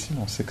fait ici,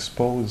 on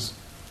s'expose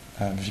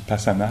à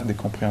vipassana, des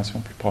compréhensions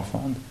plus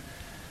profondes,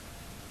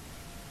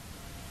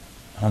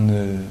 en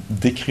ne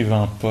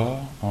décrivant pas,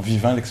 en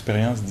vivant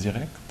l'expérience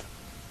directe.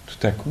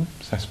 Tout à coup,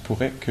 ça se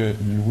pourrait que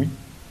l'ouïe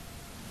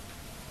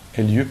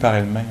ait lieu par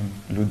elle-même,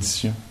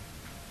 l'audition.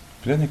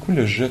 Puis là, d'un coup,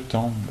 le je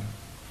tombe.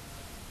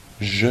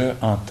 Je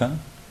entends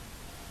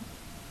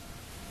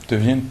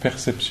devient une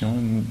perception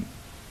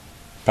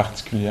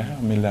particulière,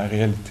 mais la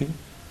réalité,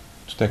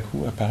 tout à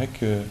coup, apparaît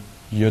qu'il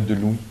y a de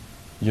l'ouïe,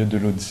 il y a de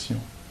l'audition,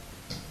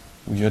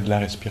 où il y a de la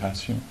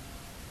respiration,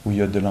 où il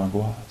y a de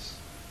l'angoisse,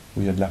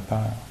 où il y a de la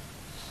peur.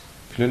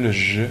 Puis là, le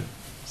je,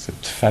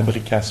 cette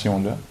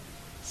fabrication-là,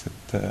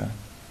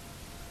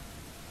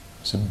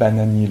 ce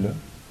bananier-là,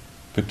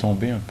 peut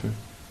tomber un peu.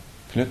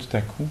 Puis là, tout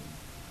à coup,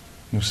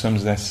 nous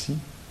sommes assis,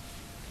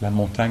 la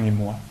montagne et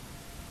moi,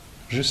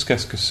 jusqu'à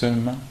ce que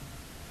seulement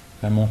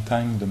la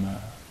montagne demeure.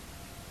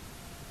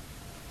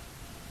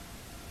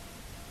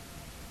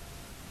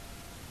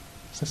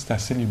 Ça, c'est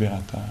assez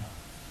libérateur.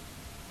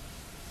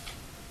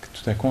 Que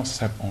tout à coup, on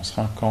se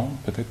rend compte,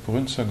 peut-être pour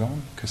une seconde,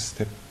 que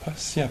c'était pas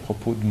si à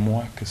propos de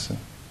moi que ça.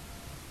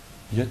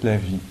 Il y a de la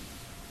vie.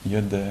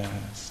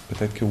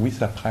 Peut-être que oui,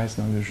 ça presse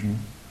dans le genou,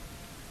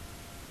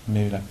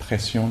 mais la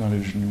pression dans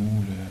le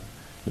genou,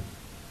 le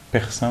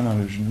perçant dans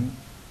le genou,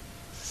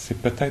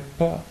 c'est peut-être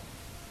pas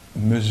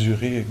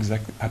mesuré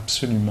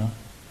absolument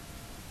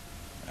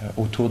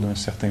autour d'un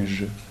certain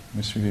je.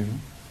 Me suivez-vous?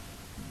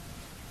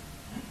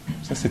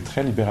 Ça, c'est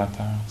très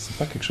libérateur. C'est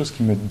pas quelque chose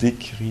qui me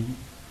décrit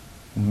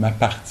ou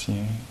m'appartient.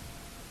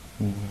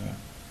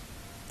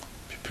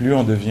 Puis plus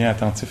on devient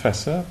attentif à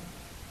ça,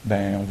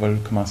 ben on va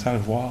commencer à le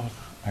voir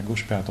à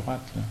gauche puis à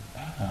droite. Là.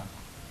 Ah,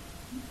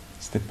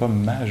 c'était pas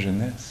ma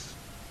jeunesse.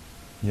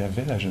 Il y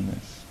avait la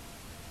jeunesse.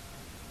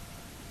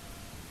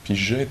 Puis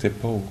je n'étais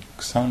pas au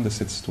centre de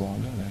cette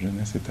histoire-là. La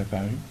jeunesse est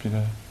apparue, puis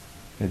là,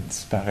 elle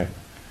disparaît.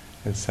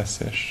 Elle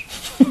s'assèche.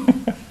 Tu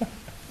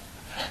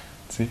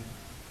sais?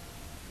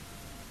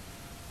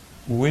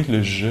 Où est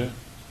le je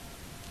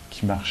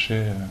qui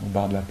marchait au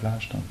bord de la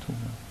plage tantôt?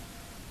 Là?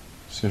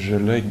 Ce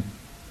je-là, il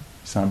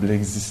semblait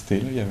exister.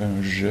 Là. Il y avait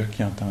un je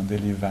qui entendait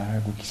les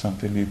vagues ou qui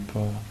sentait les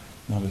pas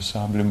dans le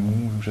sable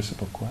mou ou je ne sais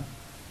pas quoi.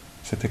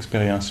 Cette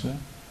expérience-là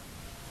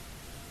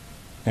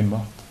est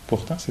morte.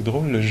 Pourtant, c'est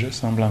drôle, le je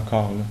semble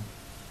encore là.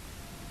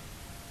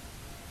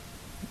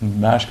 Une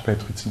image qui peut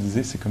être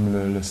utilisée, c'est comme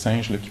le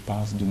singe là, qui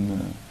passe d'une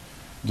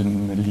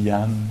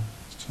liane,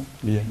 c'est ça?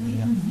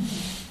 Liane,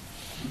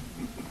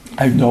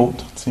 à une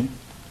autre, tu sais.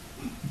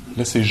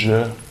 Là, c'est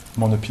je,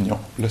 mon opinion.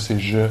 Là, c'est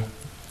je,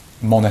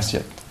 mon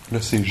assiette. Là,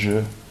 c'est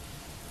je,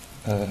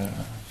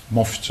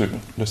 mon futur.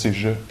 Là, c'est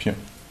je, puis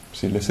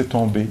c'est laisser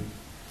tomber.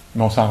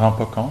 Mais on s'en rend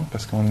pas compte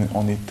parce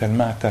qu'on est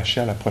tellement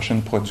attaché à la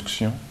prochaine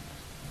production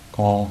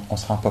qu'on ne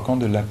se rend pas compte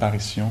de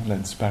l'apparition, de la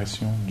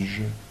disparition du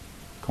je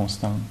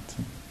constante.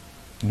 T'sais.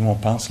 Nous, on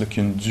pense là,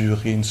 qu'il y a une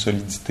durée, une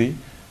solidité,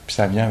 puis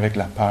ça vient avec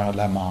la peur de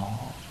la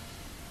mort.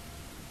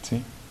 Tu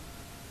sais?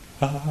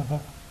 Ah,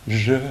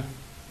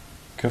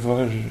 que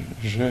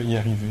va-je y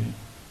arriver?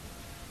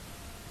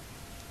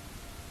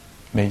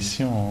 Mais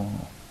ici,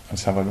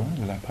 ça va loin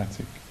de la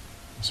pratique.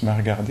 On se met à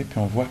regarder, puis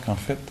on voit qu'en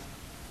fait,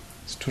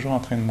 c'est toujours en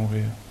train de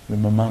mourir. Le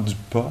moment du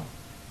pas,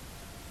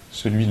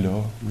 celui-là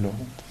ou l'autre,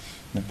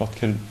 n'importe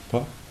quel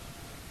pas.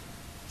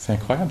 C'est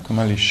incroyable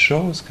comment les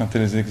choses, quand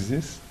elles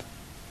existent,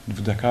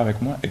 êtes-vous d'accord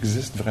avec moi,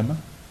 existent vraiment.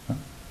 Hein?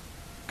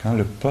 Quand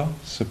le pas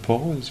se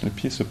pose, le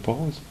pied se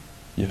pose,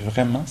 il y a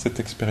vraiment cette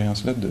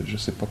expérience-là de, je ne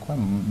sais pas quoi,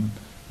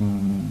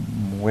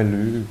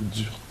 moelleux ou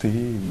dureté.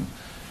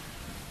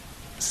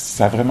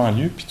 Ça a vraiment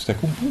lieu, puis tout à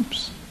coup,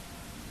 oups,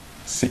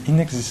 c'est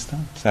inexistant.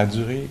 Ça a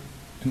duré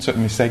une seule.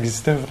 Mais ça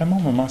existait vraiment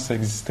au moment où ça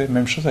existait.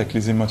 Même chose avec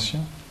les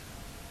émotions.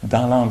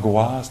 Dans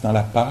l'angoisse, dans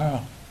la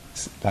peur.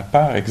 La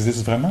peur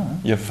existe vraiment. Hein?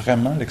 Il y a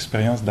vraiment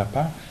l'expérience de la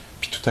peur.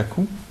 Puis tout à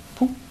coup,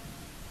 pouf,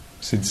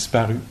 c'est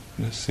disparu.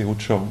 Là, c'est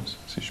autre chose.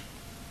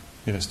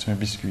 Il reste un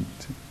biscuit.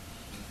 Tu sais.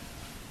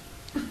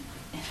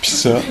 Puis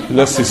ça,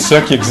 là, c'est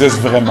ça qui existe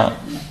vraiment.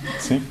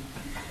 Tu sais.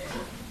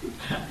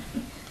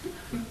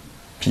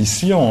 Puis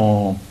ici,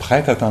 on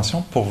prête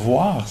attention pour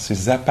voir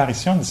ces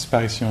apparitions,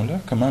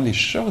 disparitions-là, comment les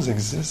choses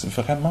existent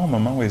vraiment au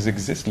moment où elles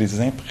existent, les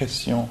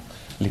impressions,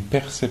 les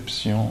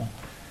perceptions,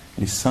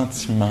 les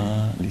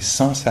sentiments, les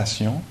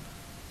sensations.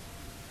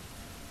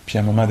 Puis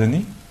à un moment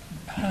donné,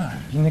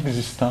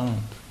 inexistante.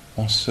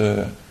 On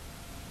se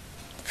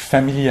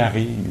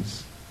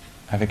familiarise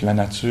avec la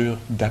nature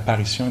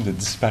d'apparition et de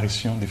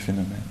disparition des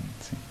phénomènes.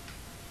 T'sais.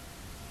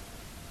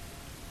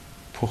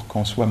 Pour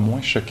qu'on soit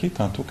moins choqué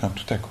tantôt quand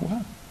tout à coup,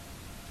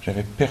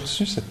 j'avais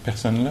perçu cette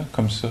personne-là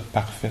comme ça,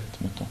 parfaite,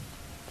 mettons.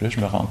 Puis là, je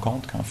me rends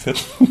compte qu'en fait,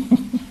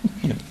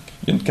 il y a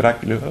une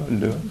craque là,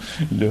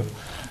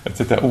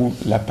 etc. Où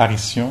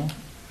l'apparition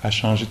a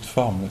changé de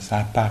forme. Là. Ça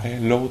apparaît,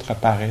 l'autre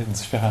apparaît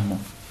différemment.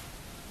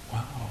 Wow!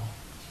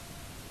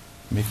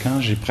 Mais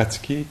quand j'ai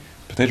pratiqué,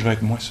 peut-être je vais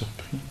être moins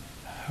surpris.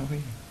 oui,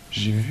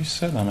 j'ai vu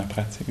ça dans ma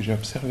pratique, j'ai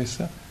observé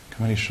ça,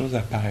 comment les choses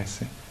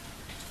apparaissaient,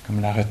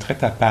 comme la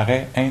retraite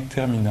apparaît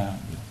interminable.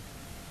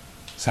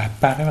 Ça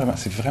apparaît vraiment,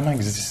 c'est vraiment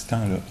existant,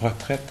 là,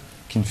 retraite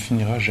qui ne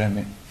finira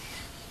jamais.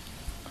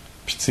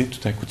 Puis tu sais,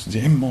 tout à coup, tu dis,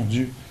 hey, mon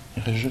Dieu,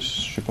 il reste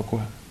juste, je sais pas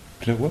quoi.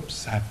 Puis là, oups,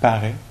 ça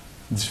apparaît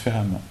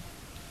différemment.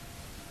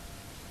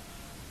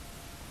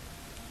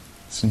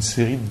 C'est une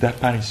série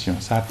d'apparitions.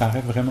 Ça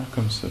apparaît vraiment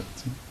comme ça.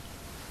 Tu sais.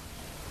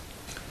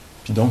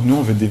 Puis donc, nous,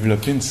 on veut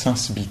développer une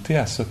sensibilité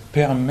à ça,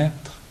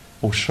 permettre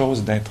aux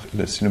choses d'être,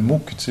 c'est le mot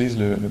qu'utilise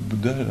le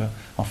Bouddha là,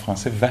 en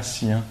français,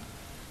 vacillant,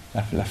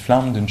 la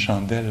flamme d'une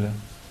chandelle, là,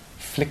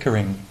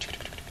 flickering,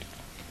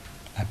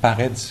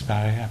 apparaît,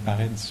 disparaît,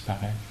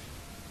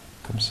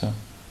 comme ça.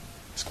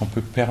 Est-ce qu'on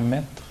peut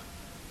permettre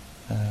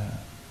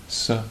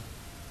ça?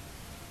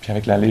 Puis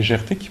avec la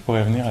légèreté qui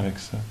pourrait venir avec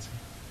ça, tu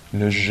sais.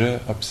 Le je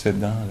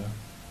obsédant, là,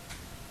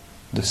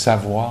 de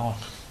savoir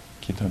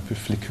qui est un peu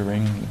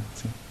flickering, là,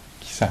 tu sais,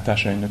 qui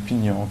s'attache à une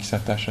opinion, qui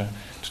s'attache à,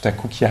 tout à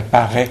coup, qui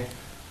apparaît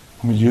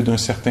au milieu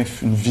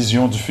une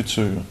vision du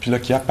futur, puis là,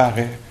 qui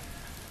apparaît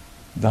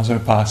dans un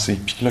passé,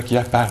 puis là, qui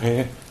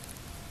apparaît,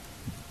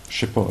 je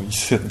sais pas,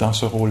 ici, dans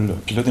ce rôle-là,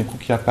 puis là, d'un coup,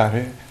 qui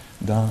apparaît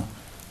dans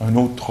un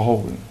autre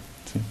rôle,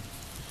 tu sais.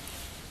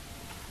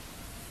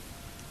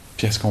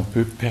 Puis est-ce qu'on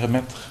peut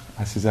permettre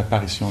à ces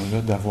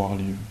apparitions-là d'avoir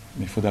lieu?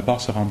 Mais il faut d'abord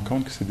se rendre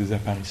compte que c'est des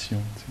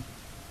apparitions, tu sais.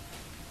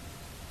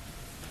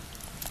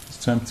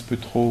 C'est un petit peu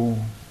trop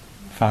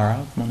far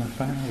out, mon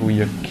affaire, ou il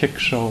y a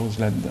quelque chose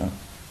là-dedans?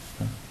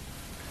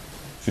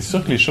 C'est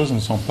sûr que les choses ne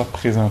sont pas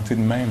présentées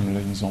de même, là.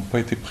 Ils n'ont pas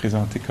été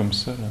présentés comme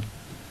ça, là.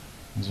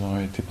 Ils ont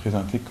été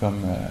présentés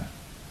comme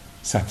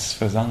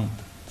satisfaisantes,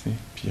 tu sais.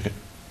 Puis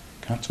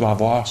quand tu vas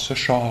avoir ce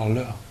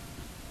char-là,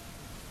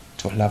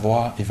 tu vas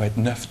l'avoir, il va être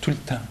neuf tout le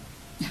temps.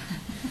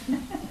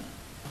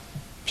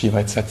 Puis il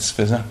va être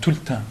satisfaisant tout le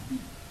temps.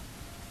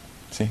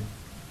 Tu sais.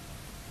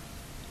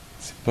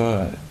 C'est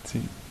pas... tu sais,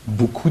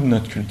 beaucoup de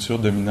notre culture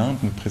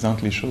dominante nous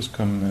présente les choses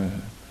comme...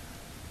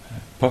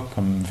 pas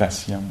comme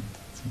vacillantes.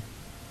 Tu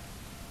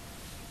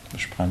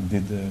sais. Je prends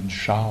l'idée du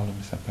char, là,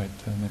 mais ça peut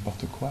être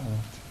n'importe quoi. Là,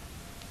 tu sais.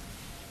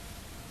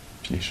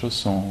 Puis les choses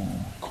sont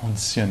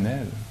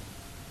conditionnelles.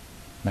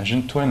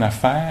 Imagine-toi une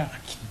affaire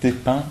qui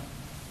dépend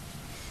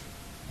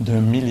d'un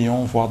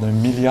million, voire d'un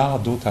milliard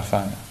d'autres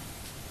affaires.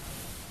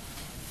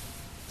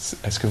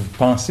 Est-ce que vous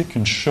pensez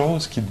qu'une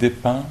chose qui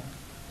dépend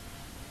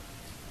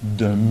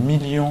d'un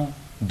million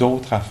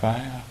d'autres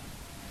affaires,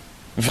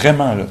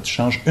 vraiment là, tu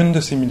changes une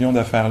de ces millions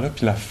d'affaires-là,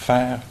 puis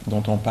l'affaire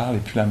dont on parle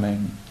n'est plus la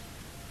même.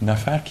 Une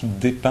affaire qui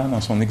dépend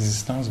dans son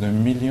existence d'un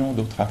million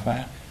d'autres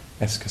affaires,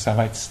 est-ce que ça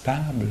va être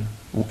stable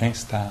ou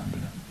instable?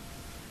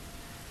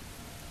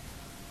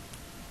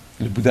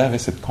 Le Bouddha avait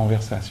cette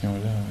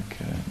conversation-là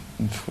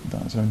une fois,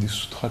 dans un des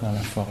sutras dans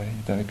la forêt, il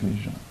était avec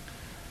les gens.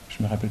 Je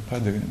ne me rappelle pas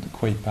de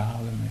quoi il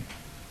parle, mais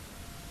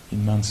il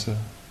demande ça.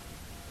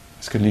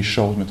 Est-ce que les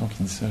choses, mettons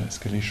qu'il dit ça, est-ce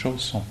que les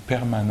choses sont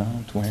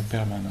permanentes ou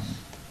impermanentes?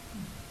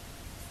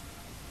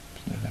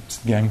 Puis la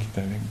petite gang qui est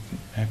avec dit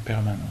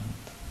impermanentes.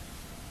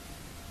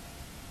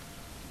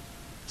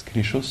 Est-ce que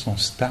les choses sont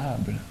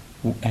stables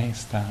ou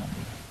instables?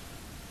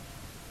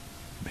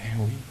 Ben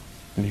oui,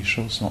 les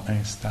choses sont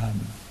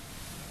instables.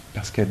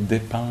 Parce qu'elles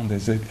dépendent,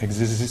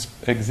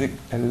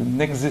 elles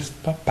n'existent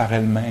pas par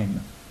elles-mêmes,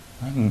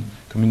 hein,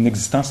 comme une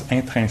existence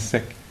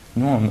intrinsèque.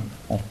 Nous,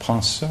 on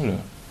prend ça, là.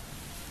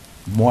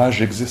 Moi,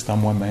 j'existe en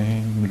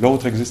moi-même,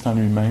 l'autre existe en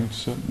lui-même,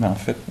 tout ça. Mais en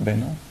fait, ben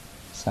non.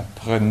 Ça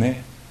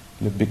prenait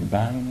le Big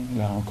Bang,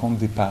 la rencontre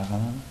des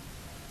parents,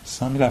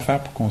 100 000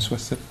 affaires pour qu'on soit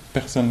cette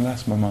personne-là à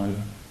ce moment-là.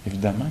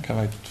 Évidemment qu'elle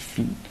va être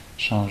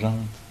changeante,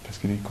 parce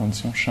que les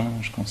conditions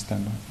changent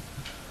constamment.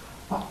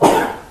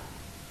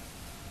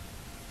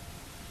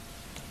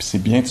 Puis c'est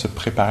bien de se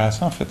préparer à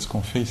ça. En fait, ce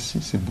qu'on fait ici,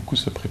 c'est beaucoup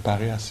se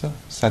préparer à ça,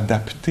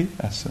 s'adapter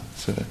à ça,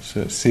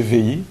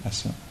 s'éveiller à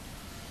ça.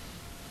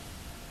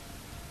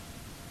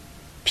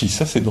 Puis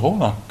ça, c'est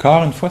drôle.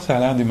 Encore une fois, ça a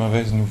l'air des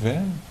mauvaises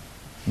nouvelles,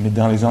 mais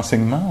dans les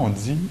enseignements, on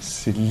dit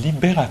c'est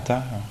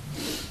libérateur.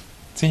 Tu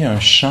sais, il y a un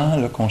chant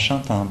là, qu'on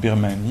chante en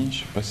Birmanie, je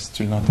ne sais pas si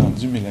tu l'as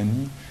entendu,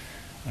 Mélanie,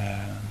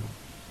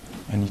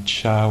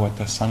 Anicca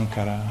Wata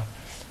Sankara,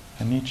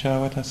 Anicca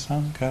Wata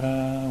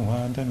Sankara,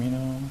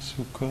 Wadamino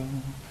Sukho.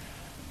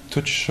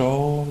 Toute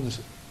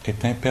chose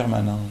est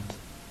impermanente.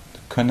 De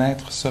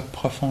connaître ça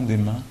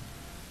profondément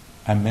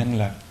amène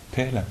la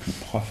paix la plus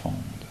profonde.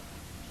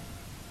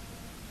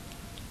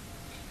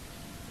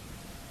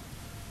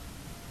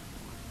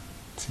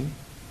 Tu sais,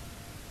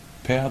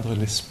 perdre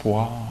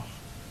l'espoir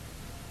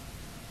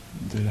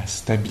de la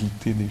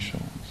stabilité des choses.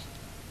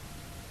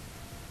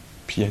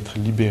 Puis être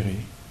libéré,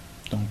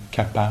 donc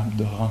capable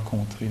de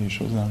rencontrer les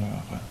choses dans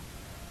leur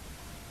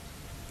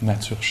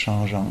nature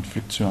changeante,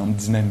 fluctuante,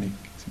 dynamique.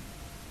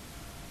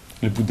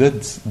 Le Bouddha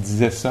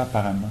disait ça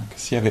apparemment, que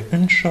s'il y avait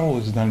une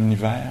chose dans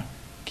l'univers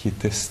qui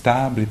était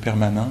stable et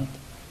permanente,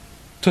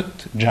 tout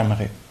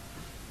jammerait.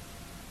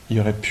 Il n'y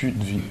aurait plus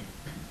de vie.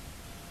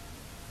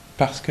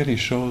 Parce que les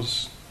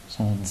choses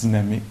sont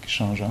dynamiques,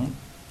 changeantes,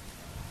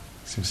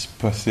 c'est aussi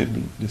possible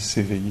de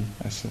s'éveiller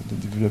à ça, de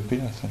développer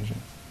la sagesse.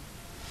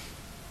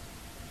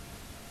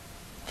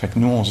 Fait que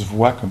nous, on se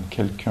voit comme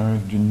quelqu'un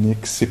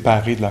d'unique,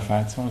 séparé de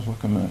l'affaire. Tu sais, on se voit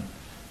comme un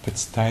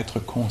petit être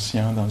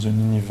conscient dans un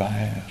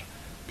univers.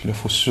 Puis là, il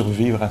faut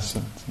survivre à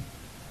ça. Tu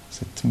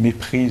sais. Cette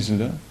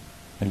méprise-là,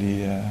 elle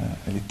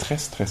est très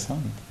stressante.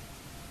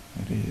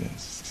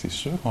 C'est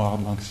sûr qu'on va avoir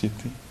de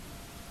l'anxiété.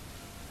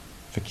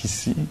 Fait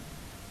qu'ici,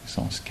 si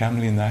on se calme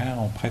les nerfs,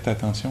 on prête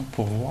attention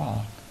pour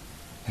voir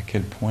à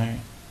quel point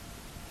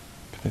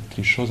peut-être que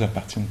les choses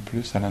appartiennent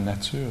plus à la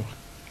nature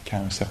qu'à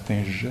un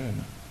certain jeu.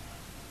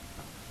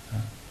 Hein?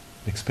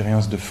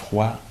 L'expérience de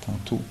froid,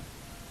 tantôt,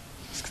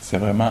 est-ce que c'était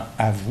vraiment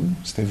à vous?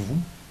 C'était vous?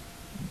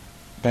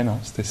 Ben non,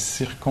 c'était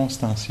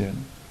circonstanciel.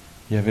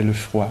 Il y avait le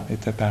froid,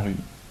 est apparu.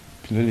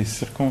 Puis là, les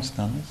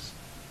circonstances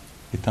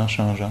étant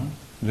changeantes,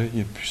 là, il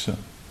n'y a plus ça.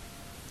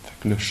 Fait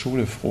que le chaud,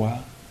 le froid,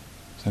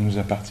 ça ne nous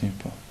appartient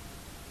pas.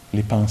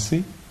 Les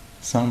pensées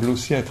semblent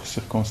aussi être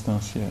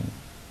circonstancielles.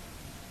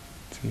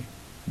 Tu sais,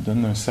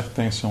 donne un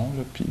certain son,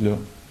 là, puis là,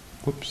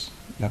 oups,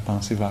 la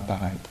pensée va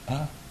apparaître.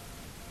 Ah,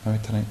 un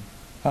train.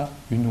 Ah,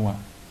 une oie.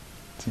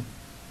 Tu sais,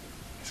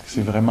 est-ce que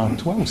c'est vraiment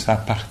toi ou ça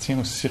appartient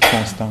aux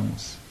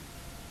circonstances?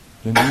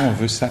 Là, nous, on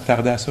veut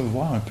s'attarder à ça,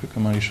 voir un peu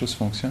comment les choses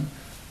fonctionnent,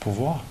 pour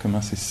voir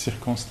comment c'est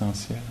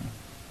circonstanciel.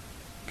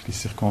 Puis les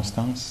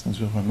circonstances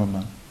durent un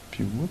moment.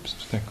 Puis, oups,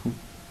 tout à coup,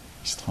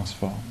 ils se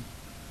transforment.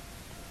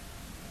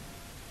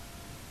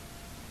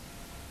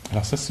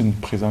 Alors ça, c'est une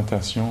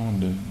présentation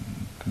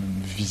comme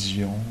une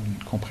vision,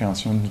 une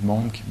compréhension du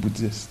monde qui est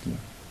bouddhiste. Là.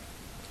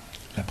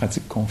 La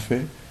pratique qu'on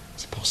fait,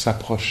 c'est pour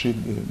s'approcher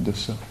de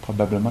ça,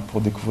 probablement pour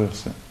découvrir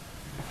ça.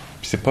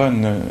 Puis c'est pas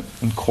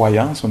une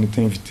croyance, on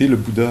était invité, le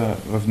Bouddha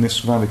revenait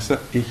souvent avec ça,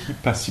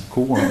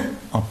 ehi-passiko,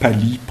 en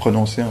pali,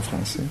 prononcé en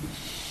français.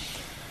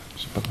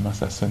 Je sais pas comment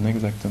ça sonnait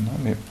exactement,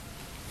 mais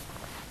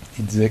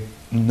il disait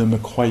 « Ne me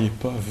croyez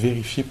pas,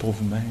 vérifiez pour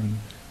vous-même.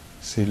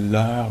 C'est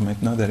l'heure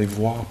maintenant d'aller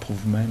voir pour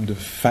vous-même, de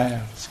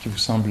faire ce qui vous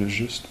semble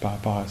juste par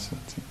rapport à ça. »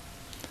 T'sais.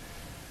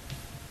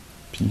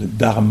 Puis le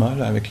dharma,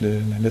 là, avec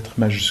la lettre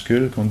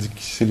majuscule, qu'on dit que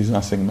c'est les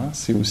enseignements,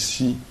 c'est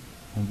aussi,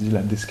 on dit,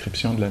 la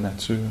description de la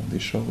nature des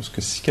choses, que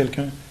si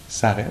quelqu'un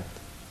s'arrête,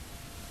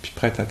 puis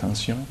prête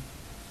attention,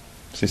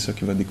 c'est ça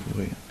qu'il va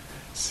découvrir.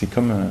 C'est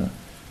comme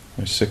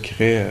un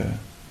secret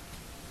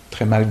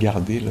très mal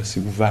gardé, là, c'est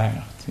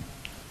ouvert. T'sais.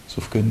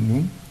 Sauf que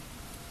nous,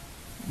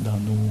 dans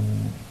nos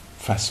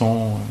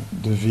façons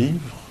de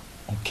vivre,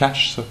 on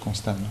cache ça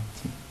constamment.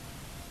 T'sais.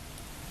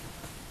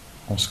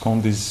 On se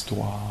conte des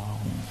histoires,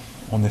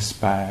 on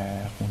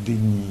espère, on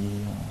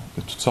dénie,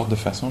 de toutes sortes de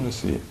façons. Là,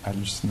 c'est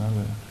hallucinant,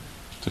 là,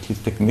 toutes les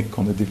techniques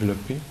qu'on a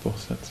développées pour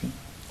ça. T'sais.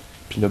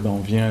 Puis là, ben, on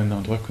vient à un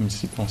endroit comme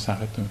ici, puis on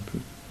s'arrête un peu.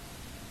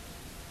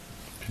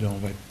 Puis là,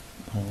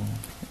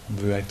 on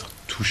veut être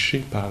touché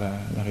par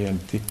la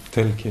réalité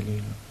telle qu'elle est.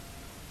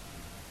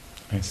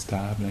 Là.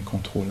 Instable,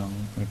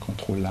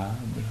 incontrôlable.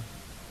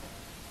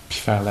 Puis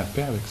faire la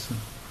paix avec ça.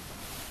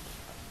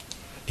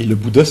 Et le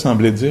Bouddha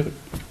semblait dire,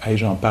 hey,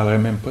 j'en parlerais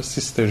même pas.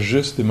 Si c'était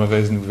juste des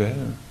mauvaises nouvelles,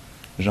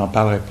 j'en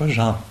parlerais pas.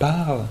 J'en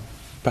parle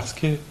parce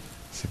que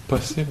c'est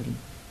possible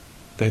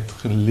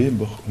d'être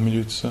libre au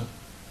milieu de ça.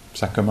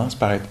 Ça commence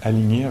par être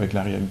aligné avec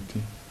la réalité.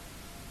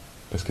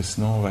 Parce que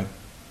sinon, on va être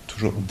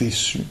toujours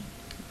déçu.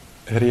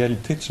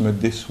 Réalité, tu me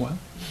déçois.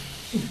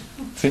 Tu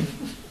sais?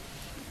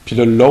 Puis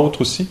là,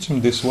 l'autre aussi, tu me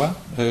déçois.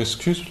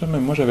 Excuse-moi, mais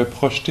moi, j'avais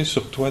projeté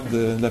sur toi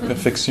de la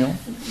perfection.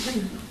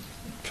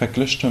 Fait que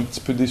là, je suis un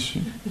petit peu déçu.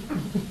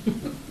 Tu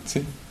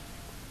sais?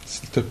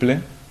 S'il te plaît,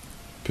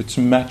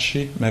 peux-tu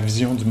matcher ma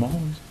vision du monde?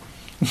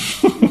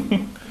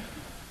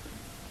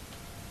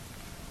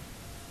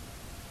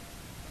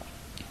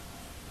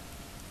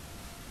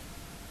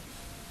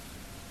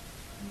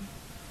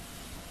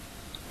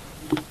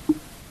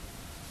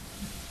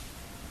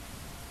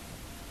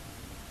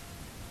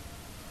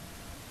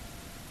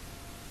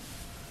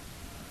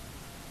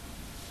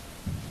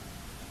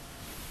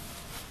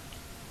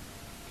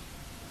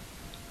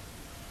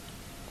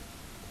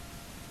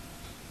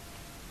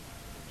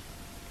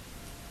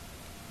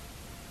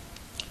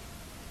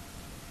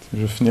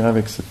 Je vais finir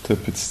avec cette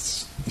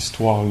petite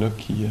histoire-là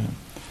qui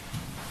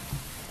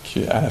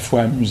est à la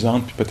fois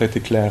amusante puis peut-être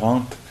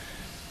éclairante.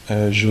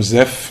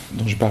 Joseph,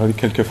 dont j'ai parlé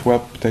quelques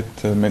fois,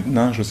 peut-être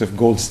maintenant, Joseph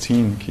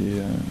Goldstein, qui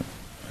est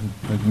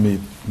un de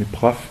mes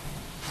profs,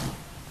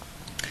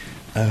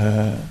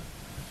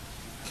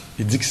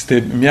 il dit qu'il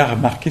s'était mis à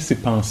remarquer ses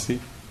pensées.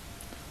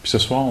 Puis ce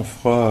soir, on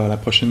fera, la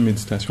prochaine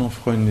méditation, on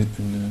fera une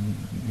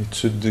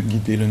étude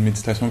guidée, une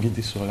méditation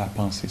guidée sur la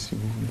pensée, si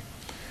vous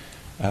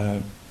voulez.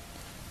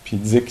 Puis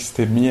il disait qu'il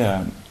s'était mis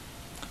à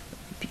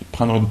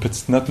prendre une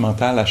petite note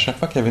mentale à chaque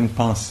fois qu'il y avait une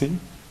pensée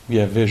où il y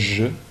avait «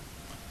 je »,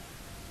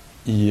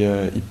 il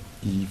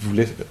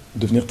voulait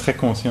devenir très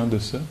conscient de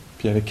ça.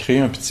 Puis il avait créé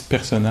un petit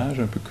personnage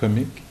un peu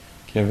comique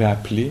qu'il avait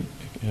appelé,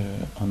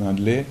 en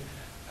anglais,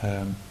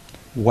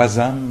 «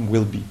 Wasam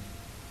will be ».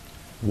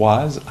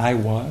 Was, I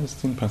was,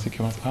 c'est une pensée qui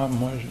commence « Ah,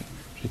 moi,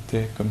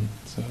 j'étais comme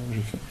ça,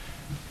 j'ai fait ».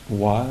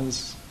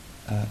 Was,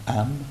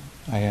 am,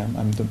 I am,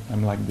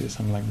 I'm like this,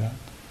 I'm like that.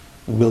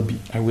 Will be,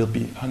 I will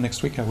be. Ah,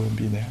 next week I will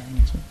be there.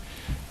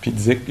 Puis il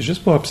disait,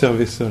 juste pour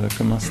observer ça, là,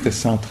 comment c'était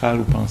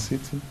central aux pensées,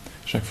 tu sais.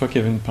 chaque fois qu'il y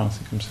avait une pensée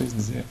comme ça, il se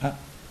disait « Ah,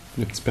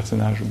 le petit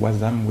personnage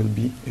Wasam will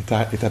be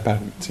est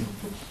apparu. »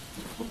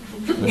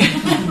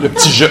 Le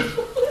petit je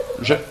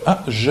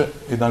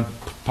est dans le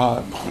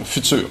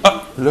futur.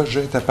 Ah, là,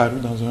 je est apparu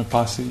dans un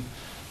passé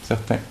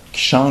certain,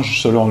 qui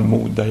change selon le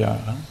mood d'ailleurs.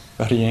 Hein?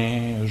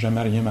 Rien,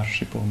 jamais rien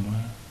marché pour moi.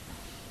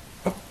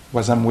 Oh,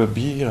 Wasam will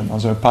be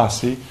dans un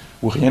passé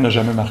où rien n'a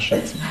jamais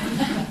marché. T'sais.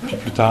 Puis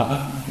plus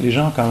tard, les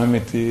gens ont quand même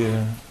été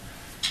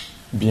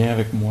bien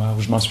avec moi,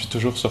 où je m'en suis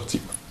toujours sorti.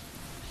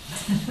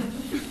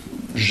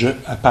 Je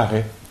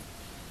apparaît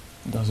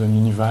dans un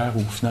univers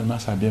où finalement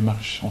ça a bien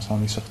marché, on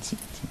s'en est sorti.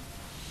 T'sais.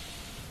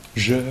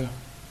 Je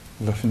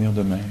va finir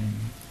de même.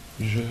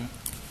 Je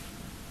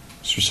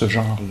suis ce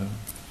genre-là.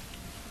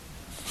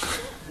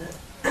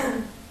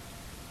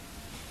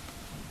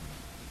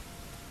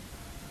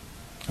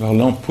 Alors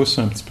là, on pousse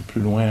un petit peu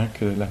plus loin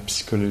que la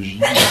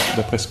psychologie.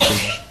 D'après ce que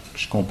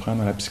je comprends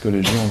dans la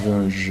psychologie, on veut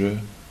un je.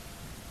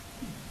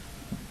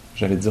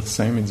 J'allais dire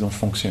sain, mais disons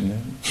fonctionnel.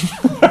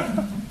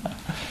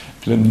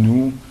 Puis là,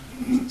 nous,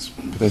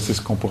 peut-être c'est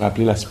ce qu'on pourrait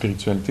appeler la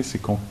spiritualité, c'est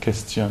qu'on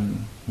questionne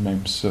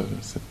même ça,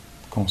 cette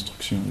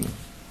construction-là.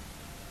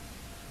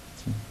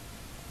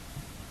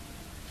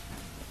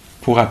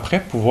 Pour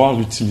après pouvoir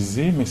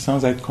l'utiliser, mais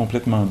sans être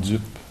complètement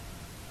dupe.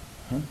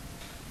 Hein?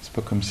 C'est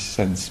pas comme si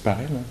ça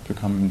disparaît. Là. On peut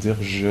quand même dire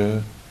 « je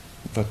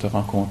vais te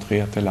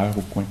rencontrer à telle heure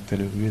au coin de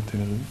telle rue et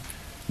telle rue »,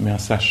 mais en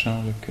sachant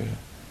là, que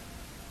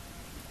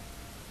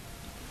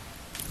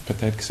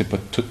peut-être que c'est pas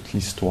toute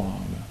l'histoire,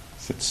 là,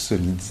 cette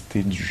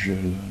solidité du jeu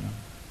là.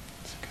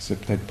 C'est que c'est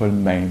peut-être pas le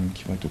même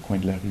qui va être au coin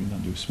de la rue dans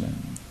 2 semaines.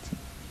 T'sais.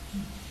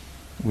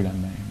 Ou la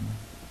même.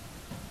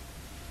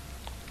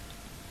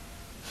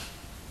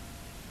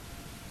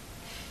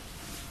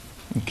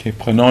 Ok,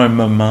 prenons un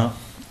moment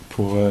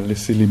pour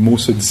laisser les mots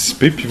se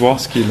dissiper puis voir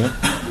ce qui est là.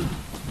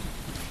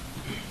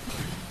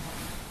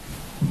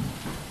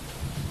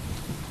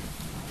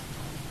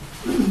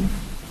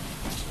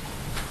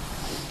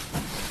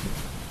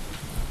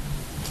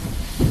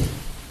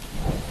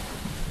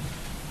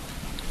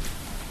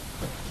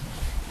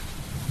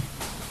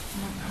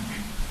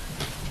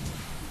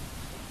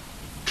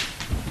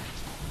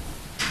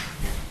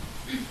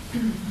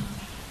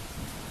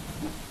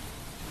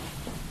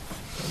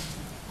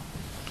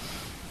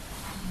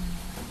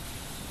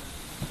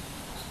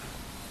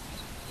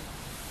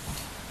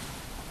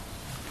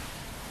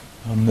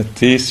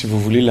 Notez, si vous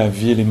voulez, la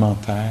vie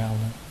élémentaire. Là.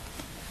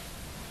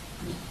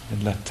 Il y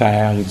a de la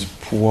terre, il y a du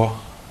poids.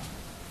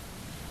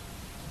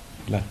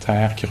 De la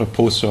terre qui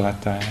repose sur la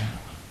terre.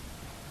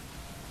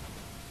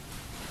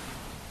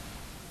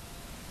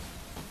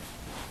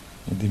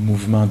 Il y a des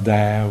mouvements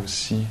d'air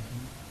aussi,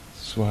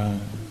 soit une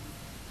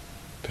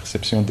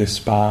perception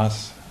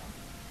d'espace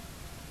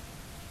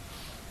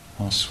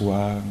en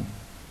soi,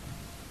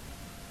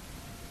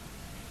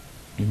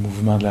 les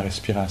mouvements de la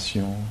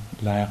respiration,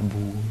 l'air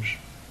bouge.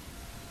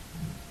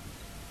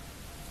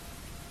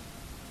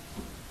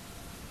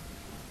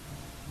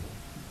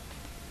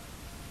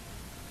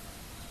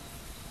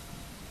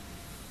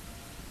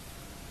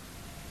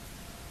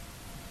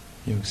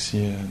 Il y a aussi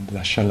de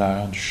la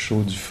chaleur, du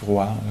chaud, du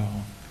froid. Alors,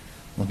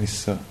 on est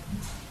ça.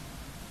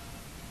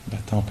 La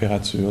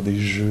température, des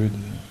jeux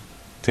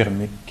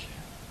thermiques,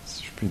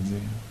 si je puis dire.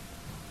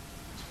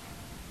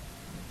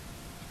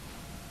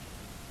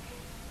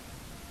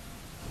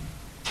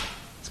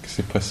 Est-ce que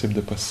c'est possible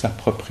de ne pas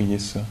s'approprier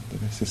ça,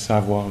 de laisser ça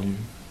avoir lieu,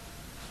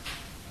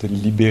 de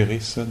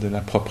libérer ça de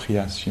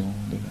l'appropriation,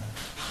 de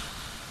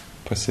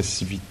la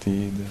possessivité,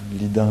 de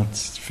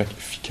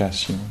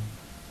l'identification?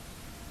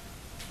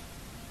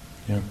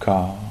 Il y a un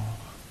corps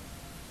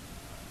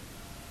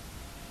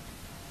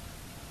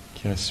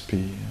qui respire,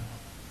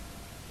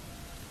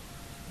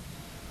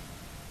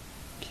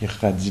 qui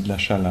irradie de la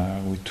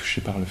chaleur ou est touché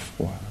par le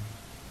froid.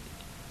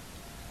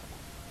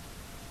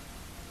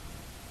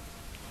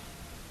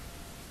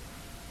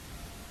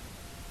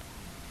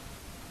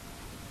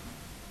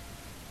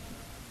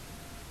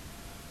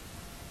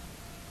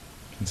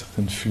 Une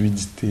certaine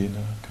fluidité, là,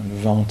 quand le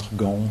ventre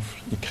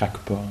gonfle, il ne craque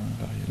pas.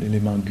 Alors, il y a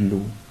l'élément de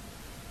l'eau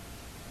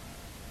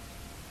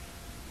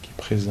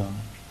présent,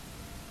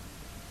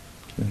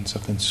 qui donne une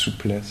certaine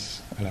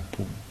souplesse à la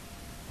peau,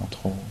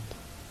 entre autres.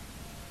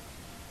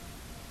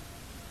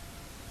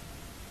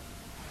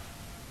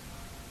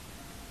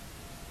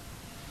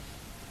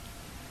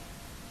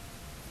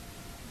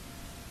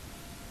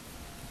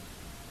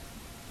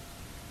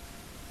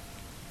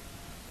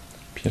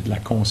 Puis il y a de la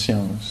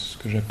conscience,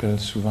 que j'appelle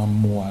souvent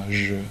moi,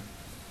 je. En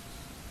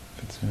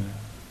fait, on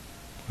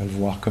va le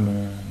voir comme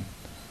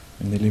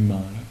un élément,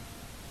 là,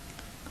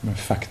 comme un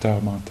facteur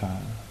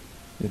mental.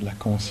 Il y a de la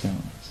conscience.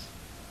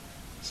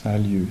 Ça a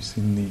lieu,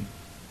 c'est né.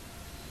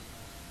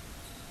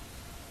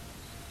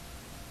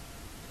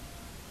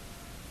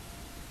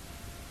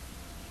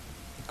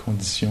 Les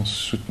conditions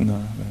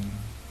soutenant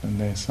la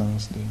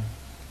naissance de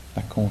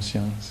la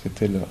conscience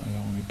étaient là.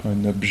 Alors on n'est pas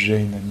un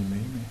objet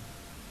inanimé,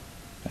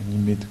 mais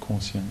animé de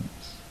conscience.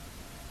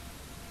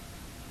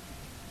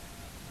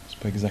 C'est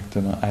pas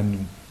exactement à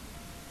nous,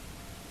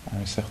 à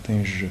un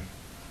certain je,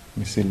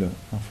 mais c'est là,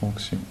 en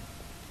fonction.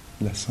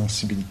 de la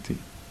sensibilité.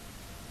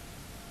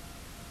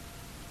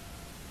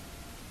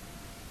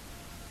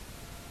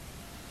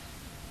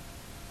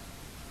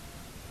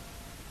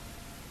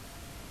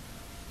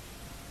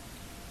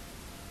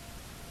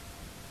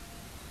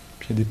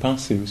 Puis il y a des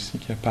pensées aussi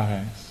qui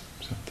apparaissent.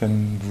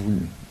 Certaines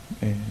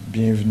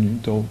bienvenues,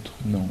 d'autres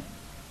non.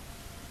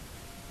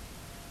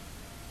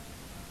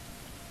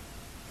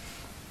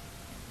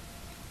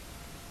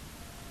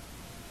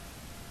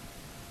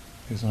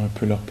 Elles ont un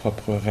peu leurs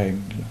propres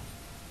règles.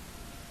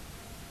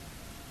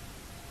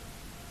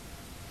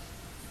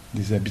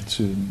 Des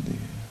habitudes,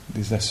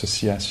 des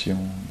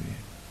associations,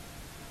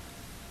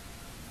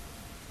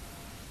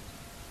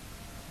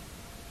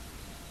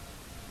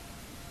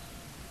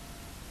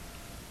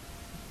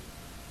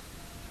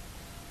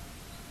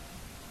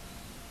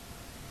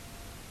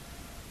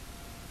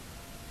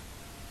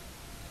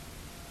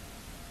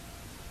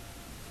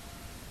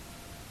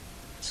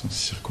 sont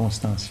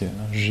circonstancielles.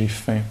 J'ai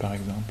faim, par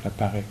exemple,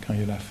 apparaît quand il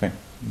y a la faim.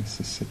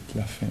 Nécessite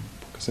la faim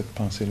pour que cette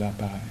pensée-là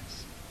apparaisse.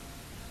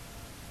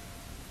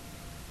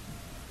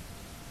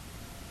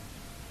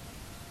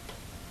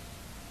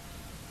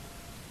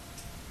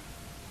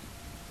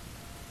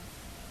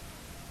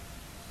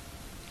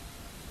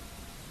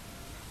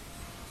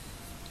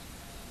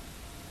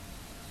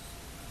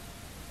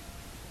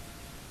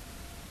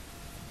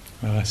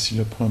 Alors assis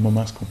là pour un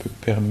moment, est-ce qu'on peut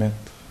permettre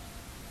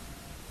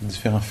aux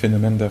différents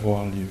phénomènes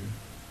d'avoir lieu,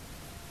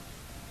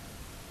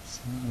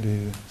 sans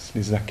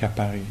les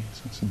accaparer,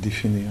 sans se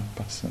définir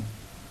par ça.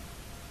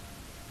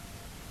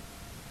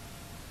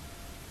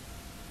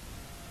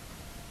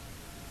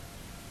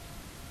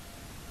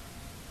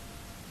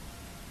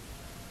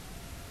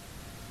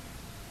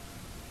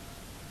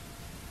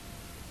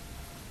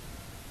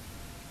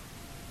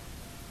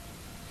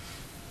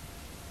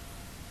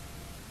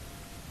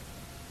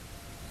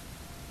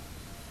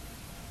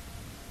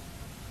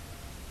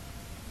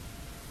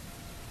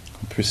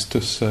 On puisse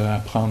tous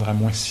apprendre à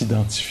moins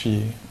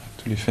s'identifier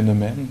à tous les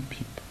phénomènes,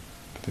 puis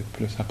peut-être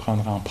plus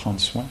apprendre à en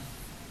prendre soin,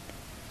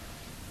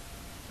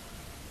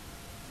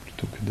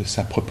 plutôt que de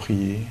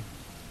s'approprier,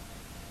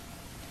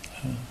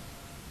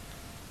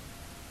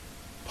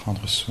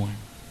 prendre soin.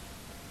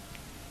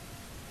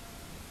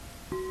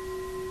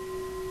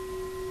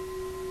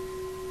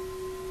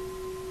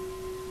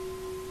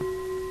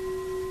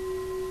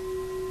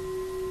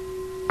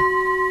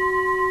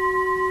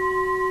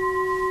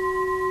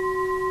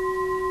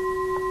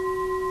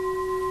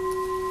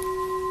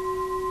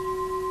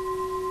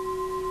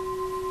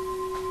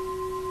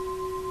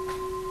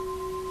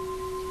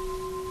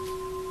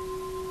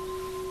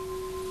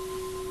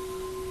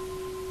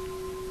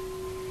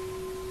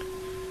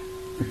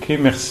 Ok,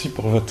 merci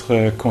pour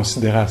votre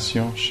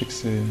considération. Je sais que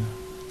c'est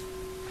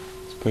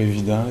pas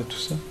évident là, tout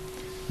ça,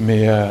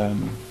 mais en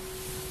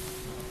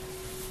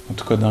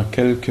tout cas dans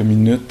quelques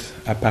minutes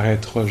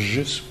apparaîtra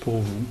juste pour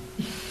vous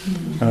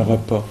un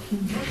repas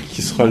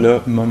qui sera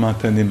là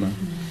momentanément,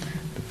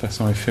 de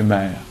façon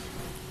éphémère.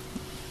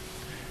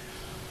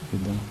 Et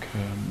donc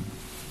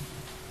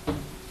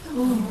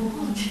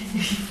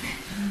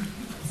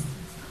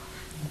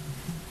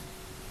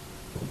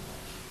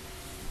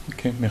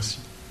ok, merci.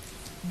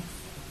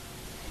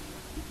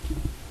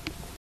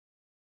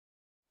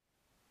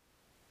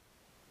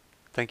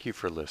 Thank you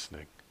for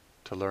listening.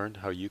 To learn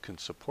how you can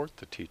support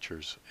the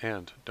teachers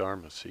and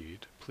Dharma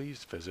Seed,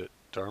 please visit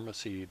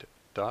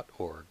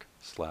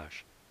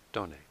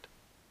dharmaseed.org/donate.